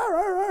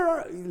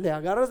 y le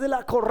agarras de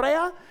la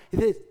correa y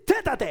dices,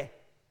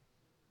 siéntate.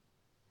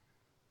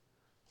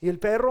 Y el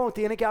perro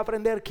tiene que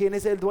aprender quién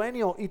es el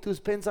dueño, y tus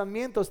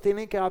pensamientos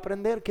tienen que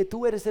aprender que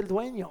tú eres el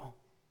dueño.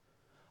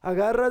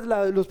 Agarras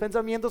los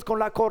pensamientos con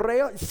la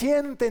correa,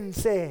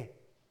 siéntense,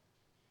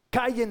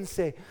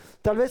 cállense.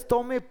 Tal vez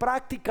tome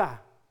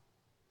práctica.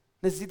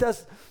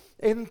 Necesitas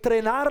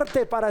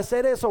entrenarte para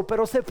hacer eso,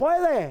 pero se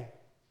puede.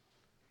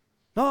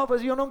 No,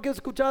 pues yo nunca he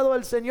escuchado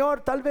al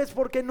Señor, tal vez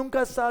porque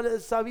nunca has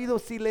sabido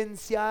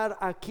silenciar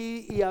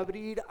aquí y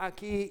abrir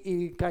aquí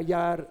y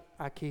callar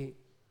aquí.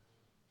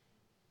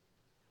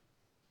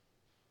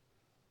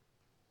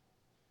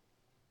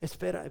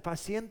 Espera,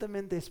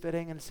 pacientemente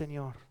esperé en el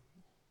Señor.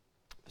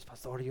 Pues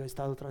pastor, yo he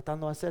estado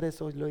tratando de hacer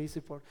eso y lo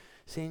hice por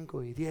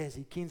 5 y 10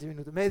 y 15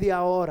 minutos,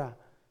 media hora,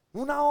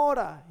 1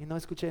 hora y no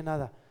escuché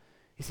nada.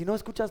 Y si no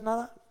escuchas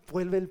nada,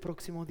 vuelve el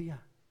próximo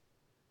día.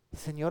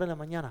 Señor, en la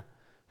mañana,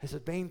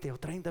 esos 20 o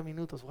 30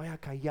 minutos, voy a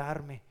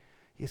callarme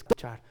y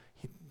escuchar.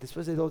 Y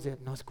después de 2 días,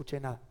 no escuché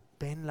nada.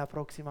 Ven la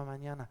próxima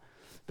mañana.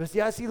 Pues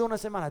ya ha sido 1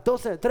 semana,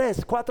 2,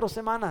 3, 4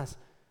 semanas.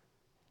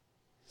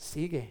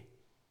 Sigue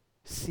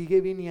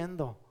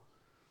viniendo.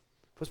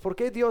 Pues ¿por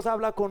qué Dios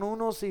habla con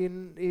unos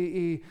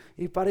y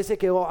parece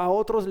que a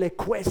otros le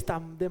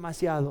cuesta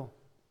demasiado?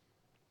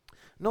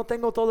 No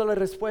tengo todas las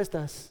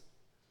respuestas.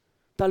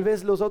 Tal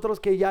vez los otros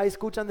que ya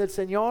escuchan del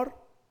Señor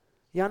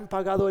ya han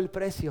pagado el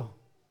precio.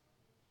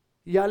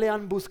 Ya le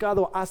han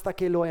buscado hasta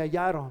que lo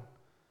hallaron.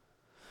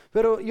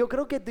 Pero yo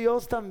creo que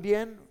Dios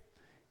también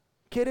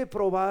quiere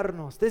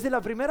probarnos. Desde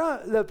la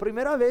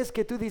primera vez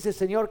que tú dices,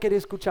 Señor, quiero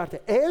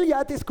escucharte, Él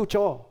ya te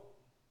escuchó.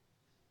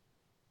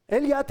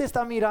 Él ya te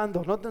está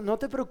mirando, no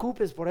te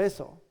preocupes por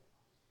eso.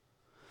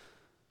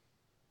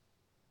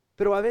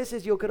 Pero a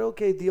veces yo creo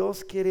que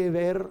Dios quiere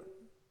ver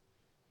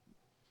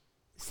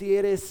si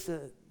eres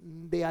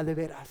de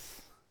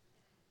veras.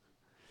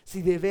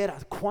 Si de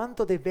veras,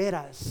 cuánto de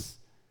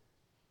veras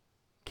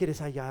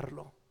quieres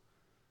hallarlo.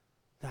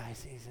 Ay,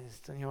 sí,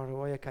 Señor,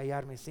 voy a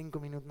callarme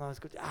 5 minutos, no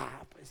escucho.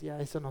 Pues ya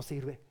eso no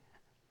sirve.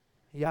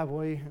 Ya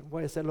voy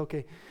a hacer lo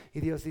que... Y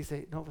Dios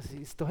dice, no, pues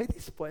sí, estoy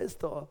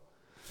dispuesto.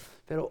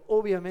 Pero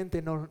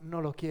obviamente no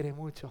lo quiere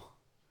mucho.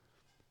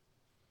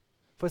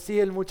 Pues sí,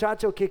 el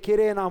muchacho que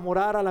quiere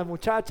enamorar a la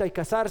muchacha y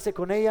casarse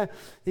con ella,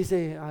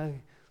 dice,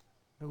 ay,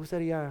 me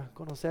gustaría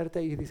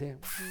conocerte, y dice,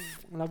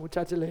 la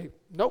muchacha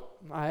no,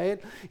 a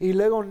él, y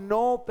luego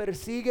no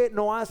persigue,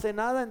 no hace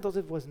nada,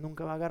 entonces pues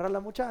nunca va a agarrar a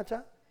la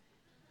muchacha.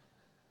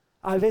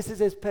 A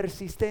veces es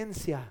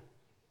persistencia,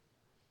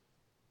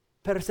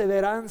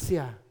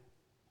 perseverancia.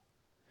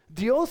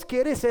 Dios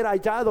quiere ser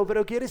hallado,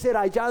 pero quiere ser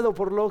hallado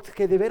por los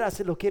que de veras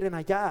se lo quieren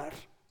hallar.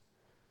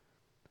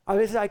 A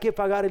veces hay que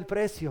pagar el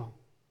precio.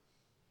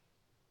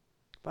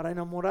 Para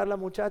enamorar a la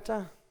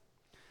muchacha,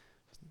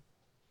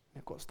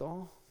 me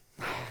costó.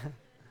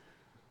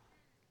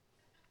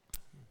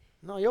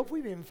 No, yo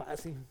fui bien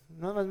fácil.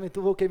 Nada más me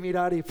tuvo que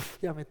mirar y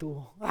ya me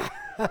tuvo.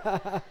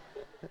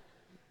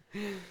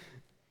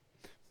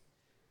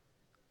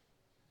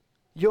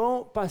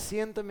 Yo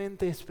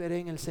pacientemente esperé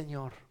en el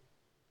Señor.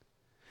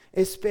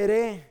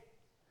 Esperé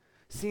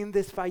sin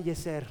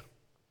desfallecer.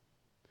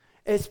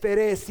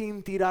 Esperé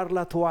sin tirar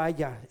la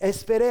toalla.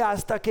 Esperé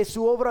hasta que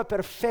su obra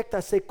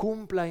perfecta se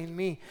cumpla en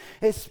mí.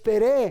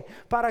 Esperé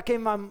para que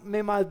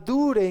me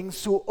madure en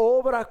su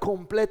obra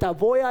completa.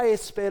 Voy a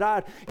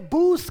esperar.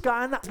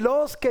 Buscan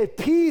los que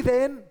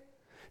piden,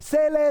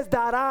 se les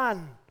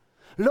darán.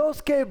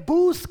 Los que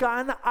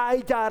buscan,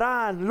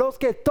 hallarán. Los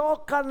que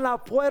tocan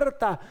la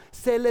puerta,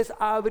 se les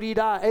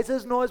abrirá. Esa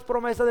no es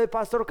promesa de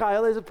Pastor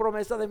Kyle, es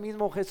promesa del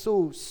mismo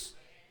Jesús.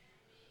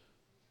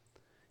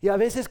 Y a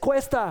veces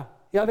cuesta.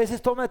 Y a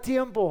veces toma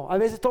tiempo, a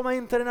veces toma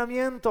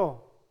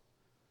entrenamiento.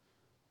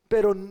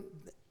 Pero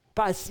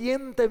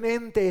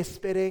pacientemente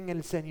esperé en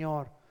el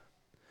Señor.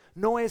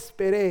 No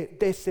esperé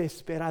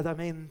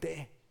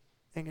desesperadamente.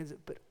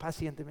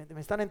 Pacientemente.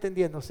 ¿Me están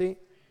entendiendo? ¿Sí?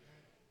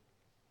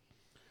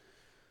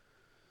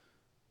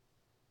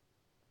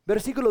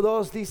 Versículo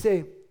 2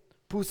 dice,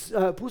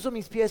 puso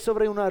mis pies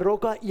sobre una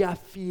roca y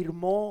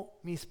afirmó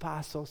mis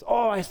pasos.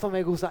 Oh, esto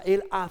me gusta.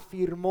 Él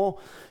afirmó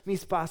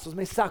mis pasos.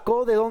 Me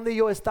sacó de donde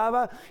yo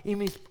estaba y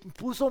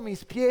puso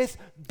mis pies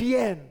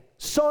bien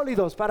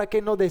sólidos para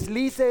que no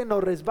deslice,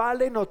 no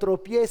resbale, no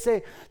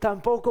tropiece,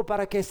 tampoco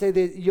para que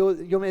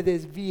yo me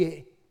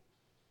desvíe.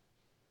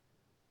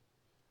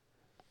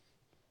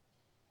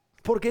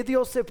 ¿Por qué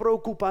Dios se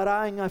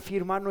preocupará en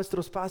afirmar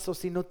nuestros pasos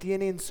si no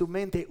tiene en su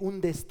mente un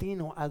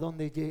destino a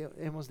donde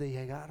hemos de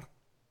llegar?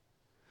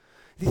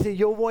 Dice,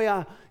 yo voy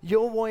a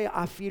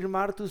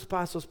afirmar tus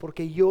pasos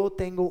porque yo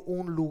tengo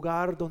un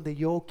lugar donde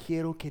yo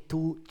quiero que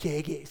tú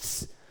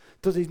llegues.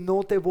 Entonces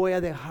no te voy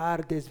a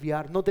dejar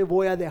desviar, no te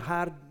voy a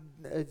dejar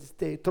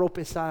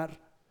tropezar.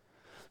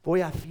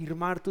 Voy a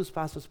afirmar tus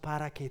pasos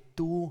para que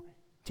tú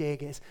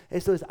llegues.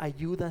 Esto es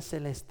ayuda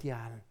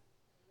celestial.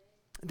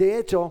 De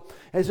hecho,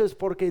 eso es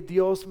porque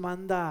Dios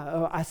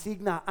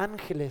asigna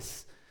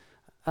ángeles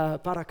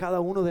para cada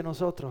uno de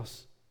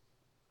nosotros.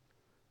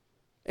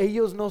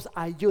 Ellos nos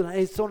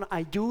ayudan, son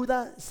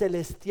ayuda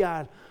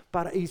celestial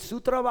y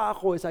su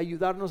trabajo es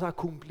ayudarnos a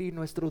cumplir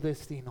nuestro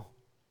destino.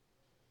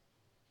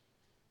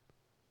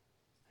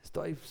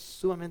 Estoy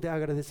sumamente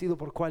agradecido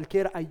por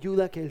cualquier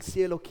ayuda que el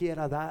cielo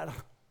quiera dar.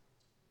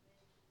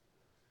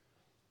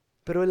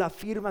 Pero Él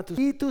afirma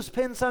tus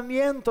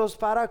pensamientos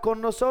para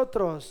con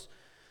nosotros.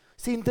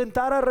 Si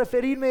intentara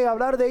referirme y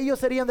hablar de ellos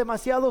serían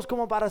demasiados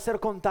como para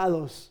ser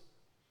contados.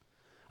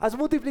 Has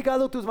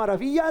multiplicado tus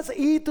maravillas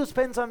y tus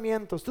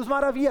pensamientos. Tus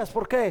maravillas,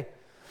 ¿por qué?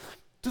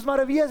 Tus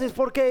maravillas es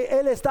porque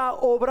Él está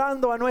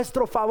obrando a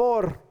nuestro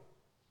favor.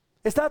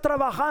 Está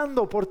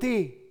trabajando por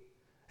ti.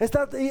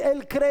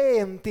 Él cree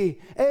en ti.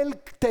 Él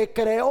te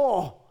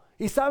creó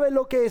y sabe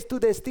lo que es tu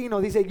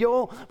destino. Dice,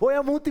 yo voy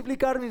a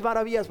multiplicar mis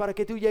maravillas para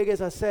que tú llegues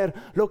a ser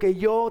lo que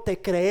yo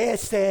te creé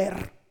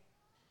ser.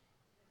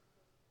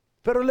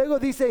 Pero luego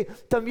dice,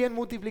 también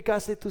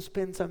multiplicaste tus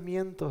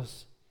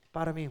pensamientos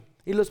para mí.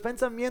 Y los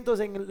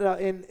pensamientos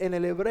en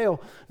el hebreo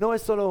no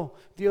es solo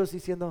Dios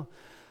diciendo,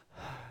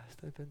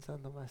 estoy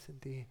pensando más en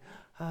ti.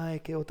 Ay,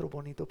 qué otro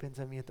bonito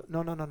pensamiento.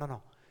 No.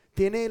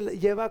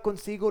 Lleva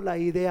consigo la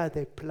idea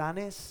de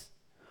planes,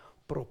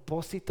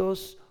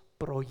 propósitos,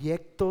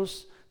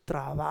 proyectos,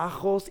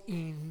 trabajos,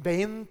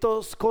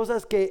 inventos,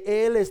 cosas que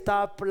Él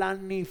está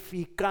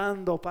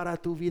planificando para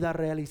tu vida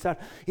realizar.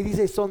 Y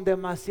dice, son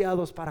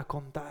demasiados para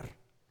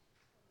contar.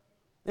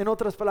 En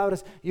otras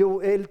palabras,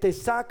 Él te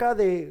saca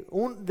de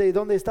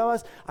donde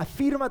estabas,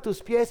 afirma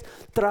tus pies,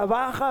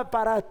 trabaja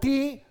para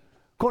ti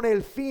con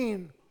el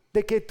fin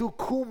de que tú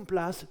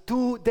cumplas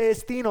tu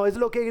destino. Es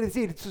lo que quiere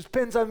decir, sus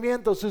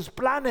pensamientos, sus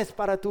planes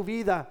para tu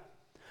vida.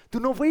 Tú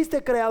no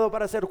fuiste creado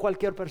para ser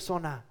cualquier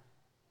persona.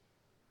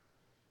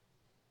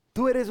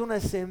 Tú eres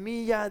una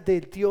semilla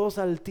del Dios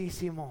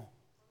Altísimo.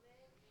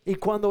 Y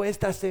cuando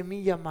esta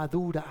semilla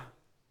madura,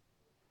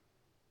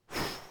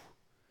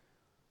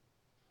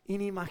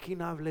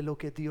 inimaginable lo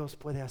que Dios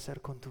puede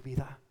hacer con tu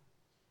vida.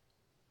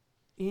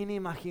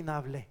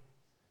 Inimaginable.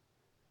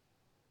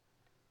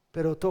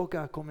 Pero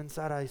toca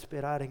comenzar a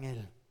esperar en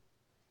Él.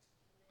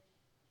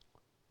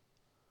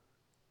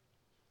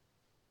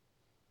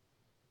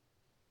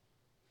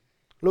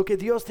 Lo que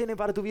Dios tiene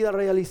para tu vida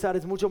realizar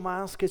es mucho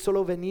más que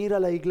solo venir a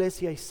la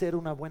iglesia y ser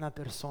una buena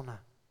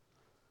persona.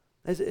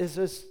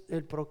 Eso es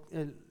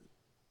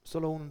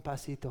solo un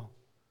pasito.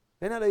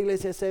 Ven a la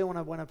iglesia y sé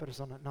una buena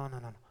persona. No.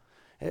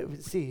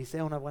 Sí,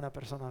 sea una buena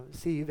persona.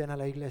 Sí, ven a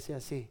la iglesia,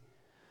 sí.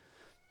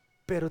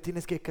 Pero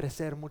tienes que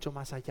crecer mucho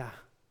más allá.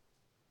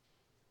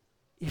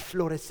 Y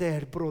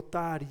florecer,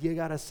 brotar,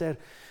 llegar a ser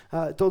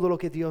todo lo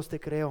que Dios te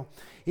creó.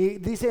 Y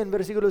dice en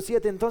versículo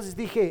 7, entonces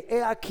dije,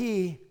 he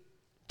aquí,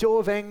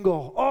 yo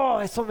vengo. Oh,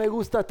 eso me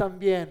gusta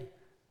también.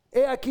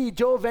 He aquí,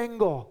 yo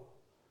vengo.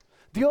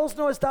 Dios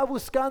no está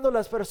buscando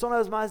las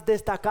personas más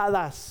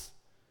destacadas,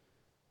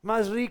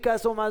 más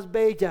ricas o más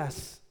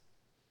bellas.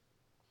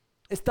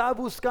 Está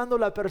buscando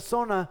la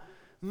persona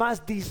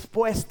más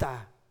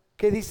dispuesta,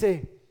 que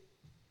dice,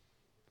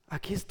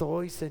 aquí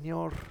estoy,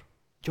 Señor,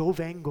 yo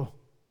vengo.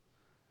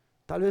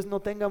 Tal vez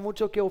no tenga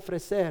mucho que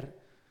ofrecer,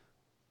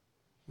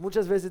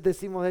 Muchas veces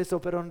decimos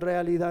eso, pero en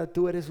realidad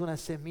tú eres una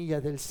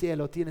semilla del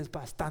cielo, tienes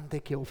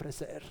bastante que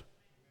ofrecer.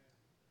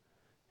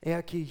 He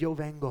aquí yo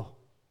vengo.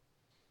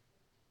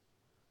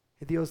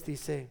 Y Dios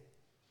dice,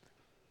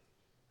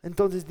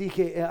 entonces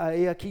dije,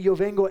 he aquí yo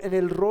vengo, en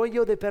el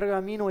rollo de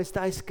pergamino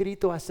está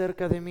escrito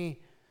acerca de mí.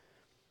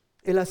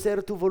 El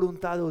hacer tu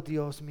voluntad, oh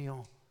Dios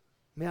mío,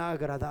 me ha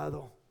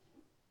agradado.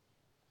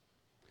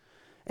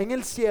 En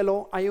el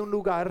cielo hay un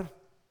lugar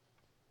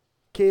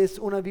que es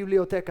una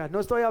biblioteca. No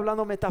estoy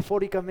hablando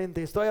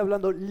metafóricamente, estoy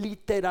hablando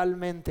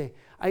literalmente.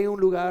 Hay un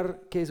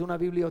lugar que es una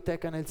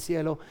biblioteca en el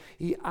cielo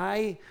y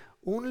hay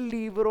un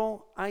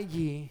libro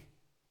allí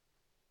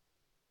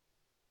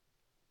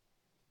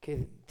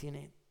que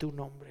tiene tu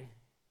nombre.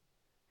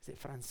 Es de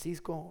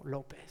Francisco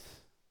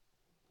López.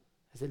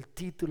 Es el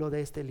título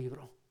de este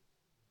libro.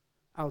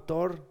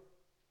 Autor,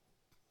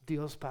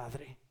 Dios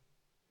Padre.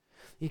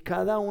 Y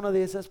cada una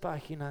de esas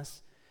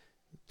páginas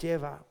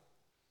lleva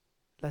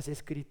las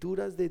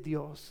escrituras de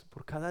Dios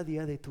por cada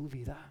día de tu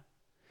vida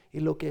y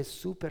lo que es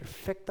su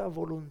perfecta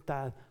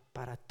voluntad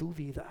para tu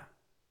vida.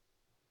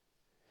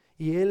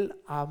 Y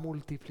Él ha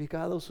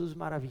multiplicado sus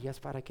maravillas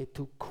para que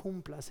tú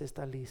cumplas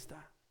esta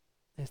lista,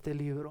 este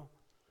libro.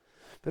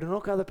 Pero no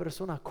cada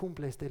persona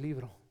cumple este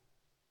libro.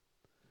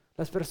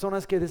 Las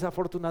personas que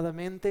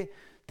desafortunadamente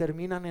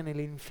terminan en el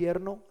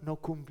infierno no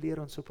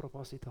cumplieron su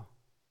propósito.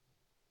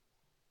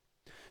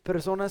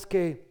 Personas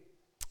que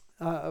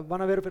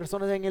van a ver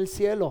personas en el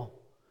cielo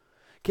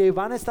que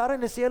van a estar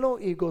en el cielo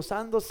y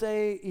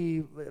gozándose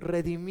y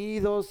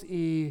redimidos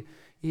y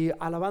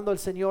alabando al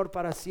Señor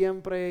para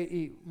siempre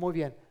y muy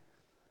bien,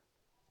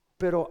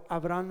 pero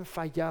habrán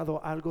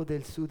fallado algo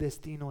de su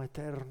destino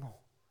eterno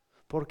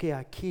porque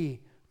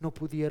aquí no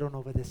pudieron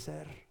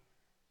obedecer,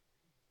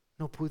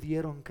 no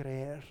pudieron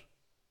creer,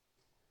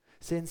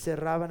 se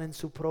encerraban en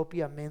su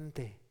propia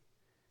mente,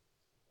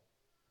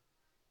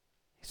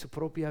 su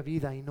propia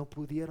vida y no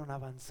pudieron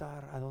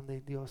avanzar a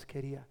donde Dios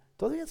quería.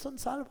 Todavía son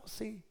salvos,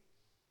 sí,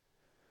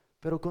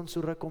 pero con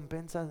su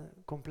recompensa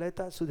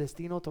completa, su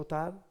destino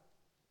total,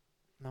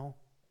 no.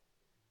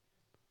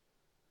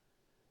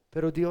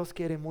 Pero Dios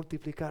quiere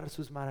multiplicar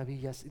sus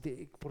maravillas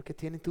porque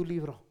tiene tu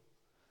libro,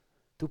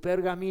 tu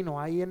pergamino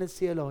ahí en el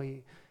cielo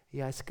y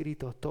ha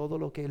escrito todo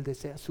lo que Él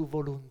desea, su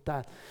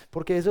voluntad.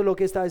 Porque eso es lo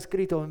que está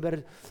escrito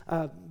en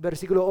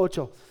versículo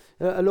 8.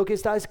 Lo que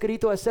está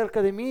escrito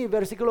acerca de mí,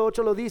 versículo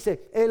 8 lo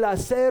dice, el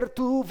hacer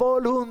tu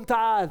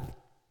voluntad.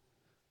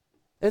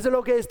 Eso es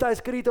lo que está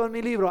escrito en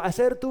mi libro,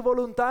 hacer tu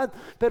voluntad,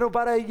 pero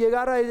para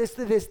llegar a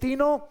este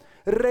destino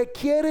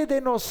requiere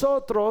de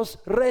nosotros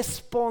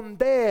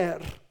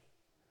responder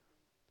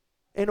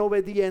en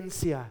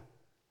obediencia.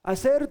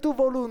 Hacer tu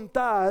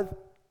voluntad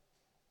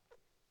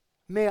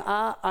me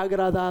ha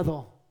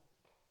agradado.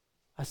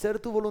 Hacer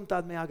tu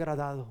voluntad me ha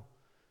agradado.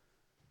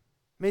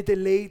 Me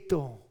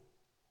deleito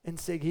en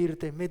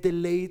seguirte, me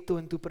deleito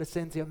en tu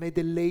presencia, me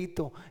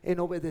deleito en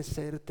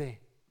obedecerte.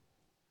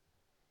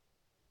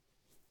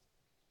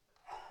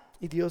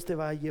 Y Dios te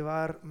va a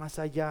llevar más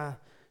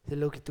allá de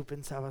lo que tú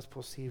pensabas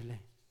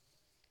posible.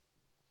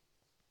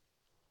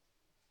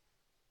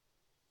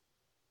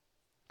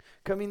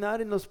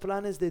 Caminar en los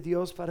planes de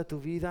Dios para tu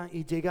vida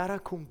y llegar a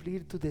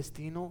cumplir tu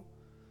destino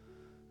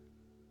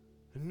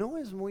no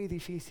es muy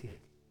difícil.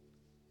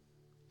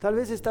 Tal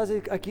vez estás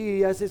aquí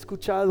y has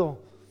escuchado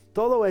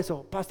todo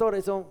eso. Pastor,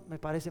 eso me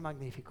parece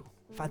magnífico,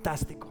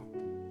 fantástico.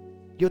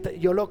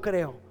 Yo lo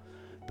creo,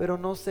 pero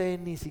no sé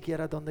ni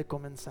siquiera dónde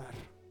comenzar.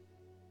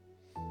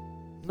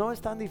 No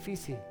es tan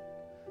difícil.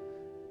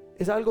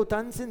 Es algo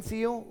tan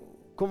sencillo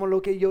como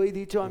lo que yo he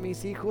dicho a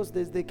mis hijos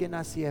desde que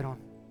nacieron.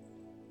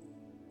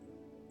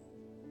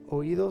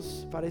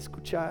 Oídos para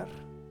escuchar.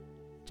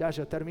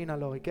 Joshua,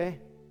 termínalo, ¿ok?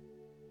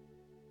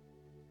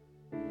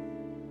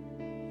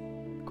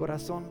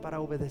 Corazón para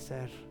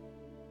obedecer.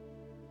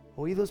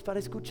 Oídos para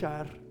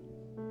escuchar.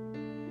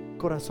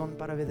 Corazón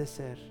para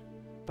obedecer.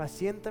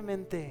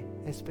 Pacientemente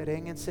esperé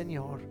en el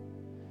Señor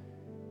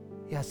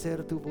y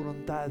hacer tu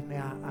voluntad me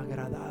ha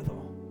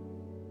agradado.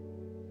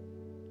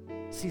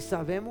 Si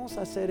sabemos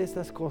hacer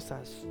estas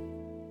cosas,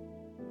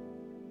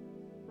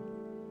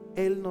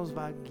 Él nos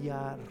va a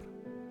guiar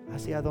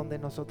hacia donde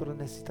nosotros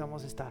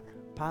necesitamos estar,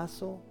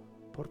 paso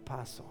por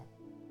paso.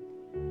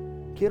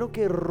 Quiero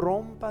que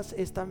rompas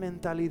esta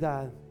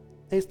mentalidad,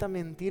 esta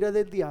mentira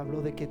del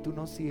diablo de que tú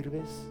no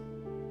sirves,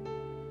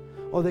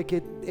 o de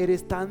que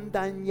eres tan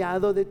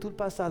dañado de tu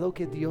pasado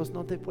que Dios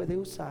no te puede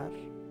usar.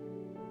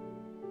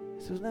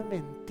 Eso es una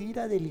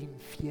mentira del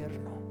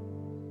infierno.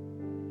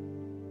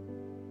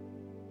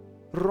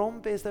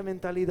 Rompe esta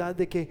mentalidad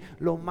de que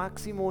lo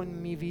máximo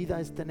en mi vida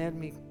es tener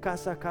mi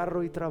casa,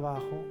 carro y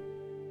trabajo.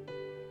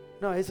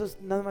 No, esos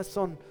nada más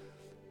son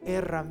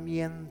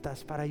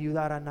herramientas para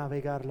ayudar a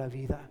navegar la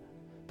vida.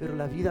 Pero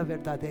la vida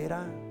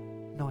verdadera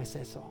no es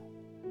eso.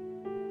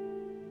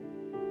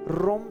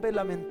 Rompe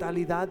la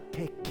mentalidad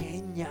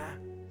pequeña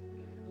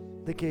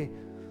de que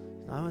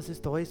nada más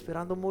estoy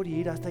esperando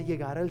morir hasta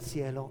llegar al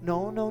cielo.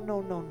 No.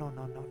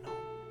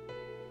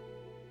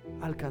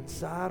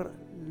 Alcanzar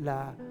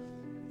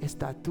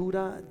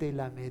estatura de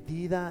la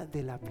medida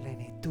de la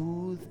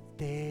plenitud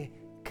de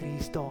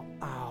Cristo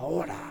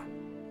ahora.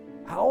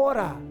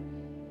 Ahora.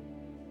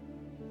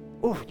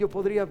 Yo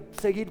podría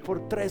seguir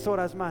por 3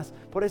 horas más.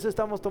 Por eso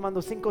estamos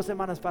tomando 5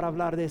 semanas para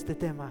hablar de este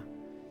tema.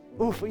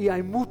 Y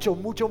hay mucho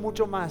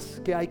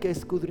más que hay que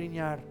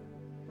escudriñar.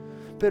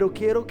 Pero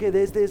quiero que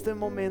desde este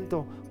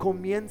momento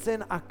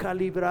comiencen a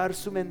calibrar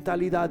su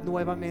mentalidad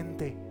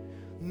nuevamente.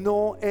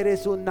 No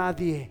eres un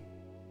nadie.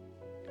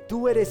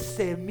 Tú eres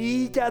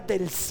semilla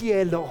del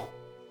cielo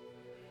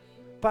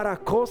para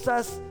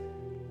cosas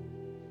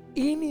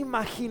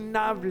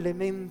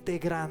inimaginablemente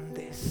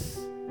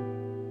grandes.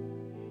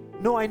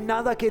 No hay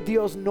nada que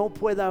Dios no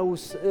pueda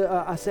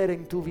hacer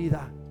en tu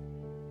vida.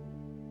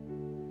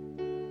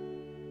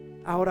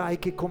 Ahora hay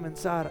que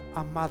comenzar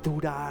a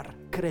madurar,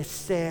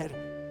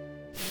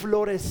 crecer,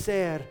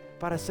 florecer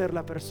para ser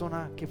la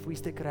persona que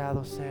fuiste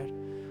creado ser.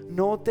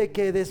 No te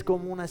quedes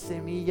como una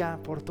semilla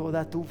por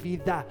toda tu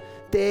vida.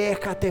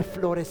 Déjate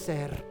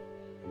florecer,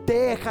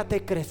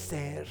 déjate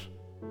crecer,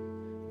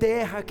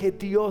 deja que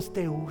Dios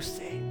te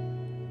use.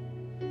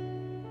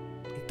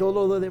 Y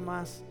todo lo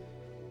demás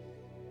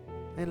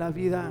en la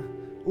vida,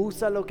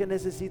 usa lo que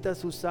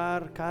necesitas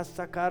usar: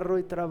 casa, carro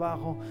y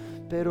trabajo.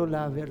 Pero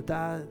la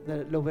verdad,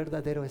 lo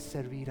verdadero es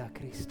servir a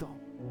Cristo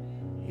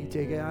y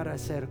llegar a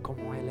ser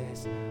como Él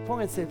es.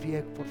 Pónganse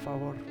pie, por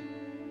favor.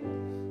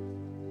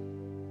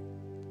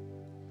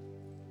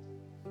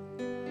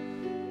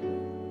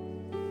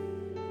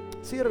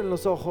 Cierren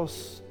los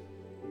ojos.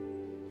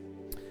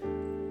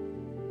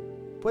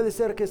 Puede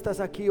ser que estás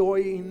aquí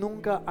hoy y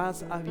nunca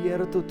has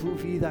abierto tu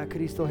vida a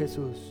Cristo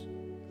Jesús.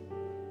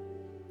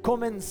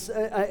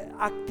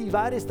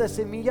 Activar esta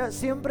semilla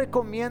siempre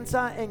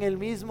comienza en el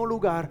mismo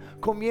lugar.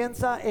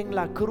 Comienza en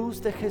la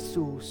cruz de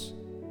Jesús.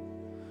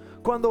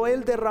 Cuando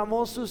Él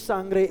derramó su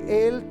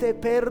sangre, Él te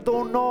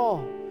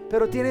perdonó,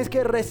 pero tienes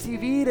que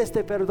recibir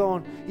este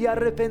perdón y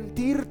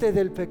arrepentirte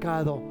del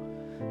pecado.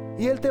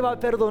 Y Él te va a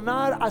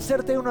perdonar,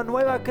 hacerte una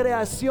nueva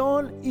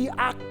creación y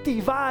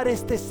activar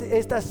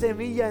esta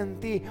semilla en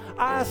ti.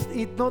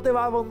 Y no te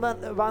va a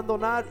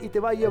abandonar y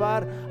te va a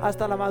llevar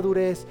hasta la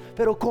madurez.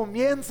 Pero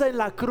comienza en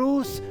la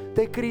cruz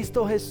de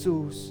Cristo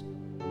Jesús.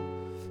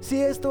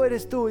 Si esto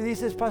eres tú y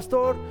dices: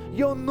 pastor,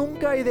 yo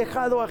nunca he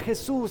dejado a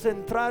Jesús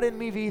entrar en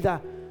mi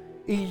vida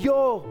y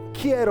yo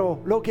quiero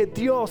lo que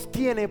Dios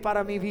tiene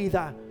para mi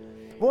vida,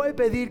 voy a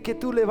pedir que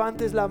tú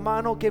levantes la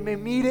mano, que me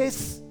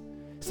mires.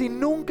 Si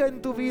nunca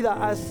en tu vida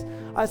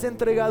has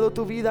entregado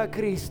tu vida a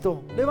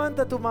Cristo,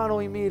 levanta tu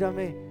mano y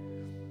mírame.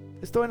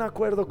 Estoy en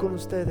acuerdo con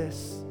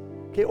ustedes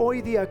que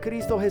hoy día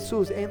Cristo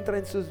Jesús entra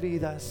en sus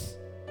vidas.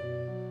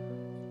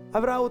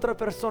 Habrá otra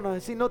persona.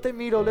 Si no te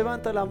miro,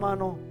 levanta la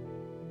mano.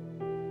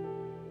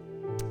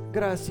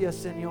 Gracias,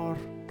 Señor.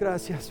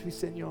 Gracias, mi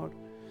Señor.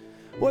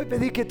 Voy a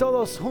pedir que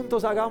todos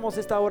juntos hagamos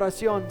esta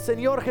oración.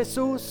 Señor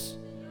Jesús,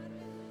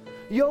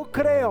 yo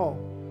creo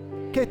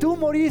que tú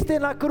moriste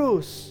en la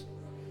cruz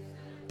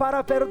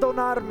para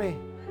perdonarme,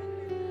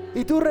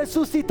 y tú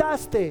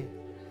resucitaste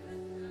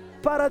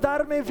para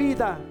darme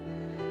vida.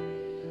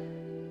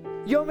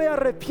 Yo me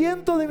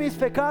arrepiento de mis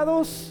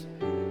pecados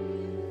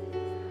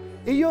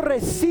y yo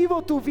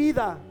recibo tu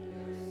vida.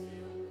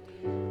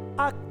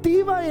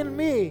 Activa en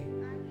mí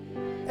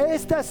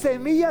esta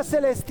semilla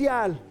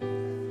celestial.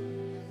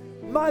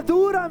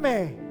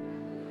 Madúrame,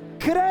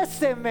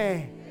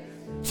 créceme,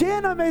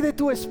 lléname de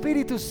tu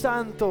Espíritu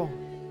Santo.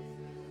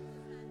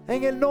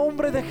 En el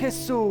nombre de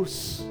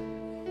Jesús.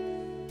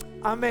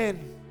 Amén.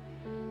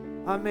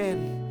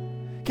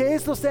 Amén. Que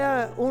esto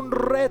sea un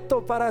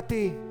reto para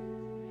ti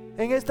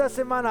en esta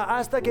semana.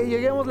 Hasta que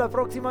lleguemos la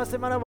próxima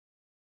semana.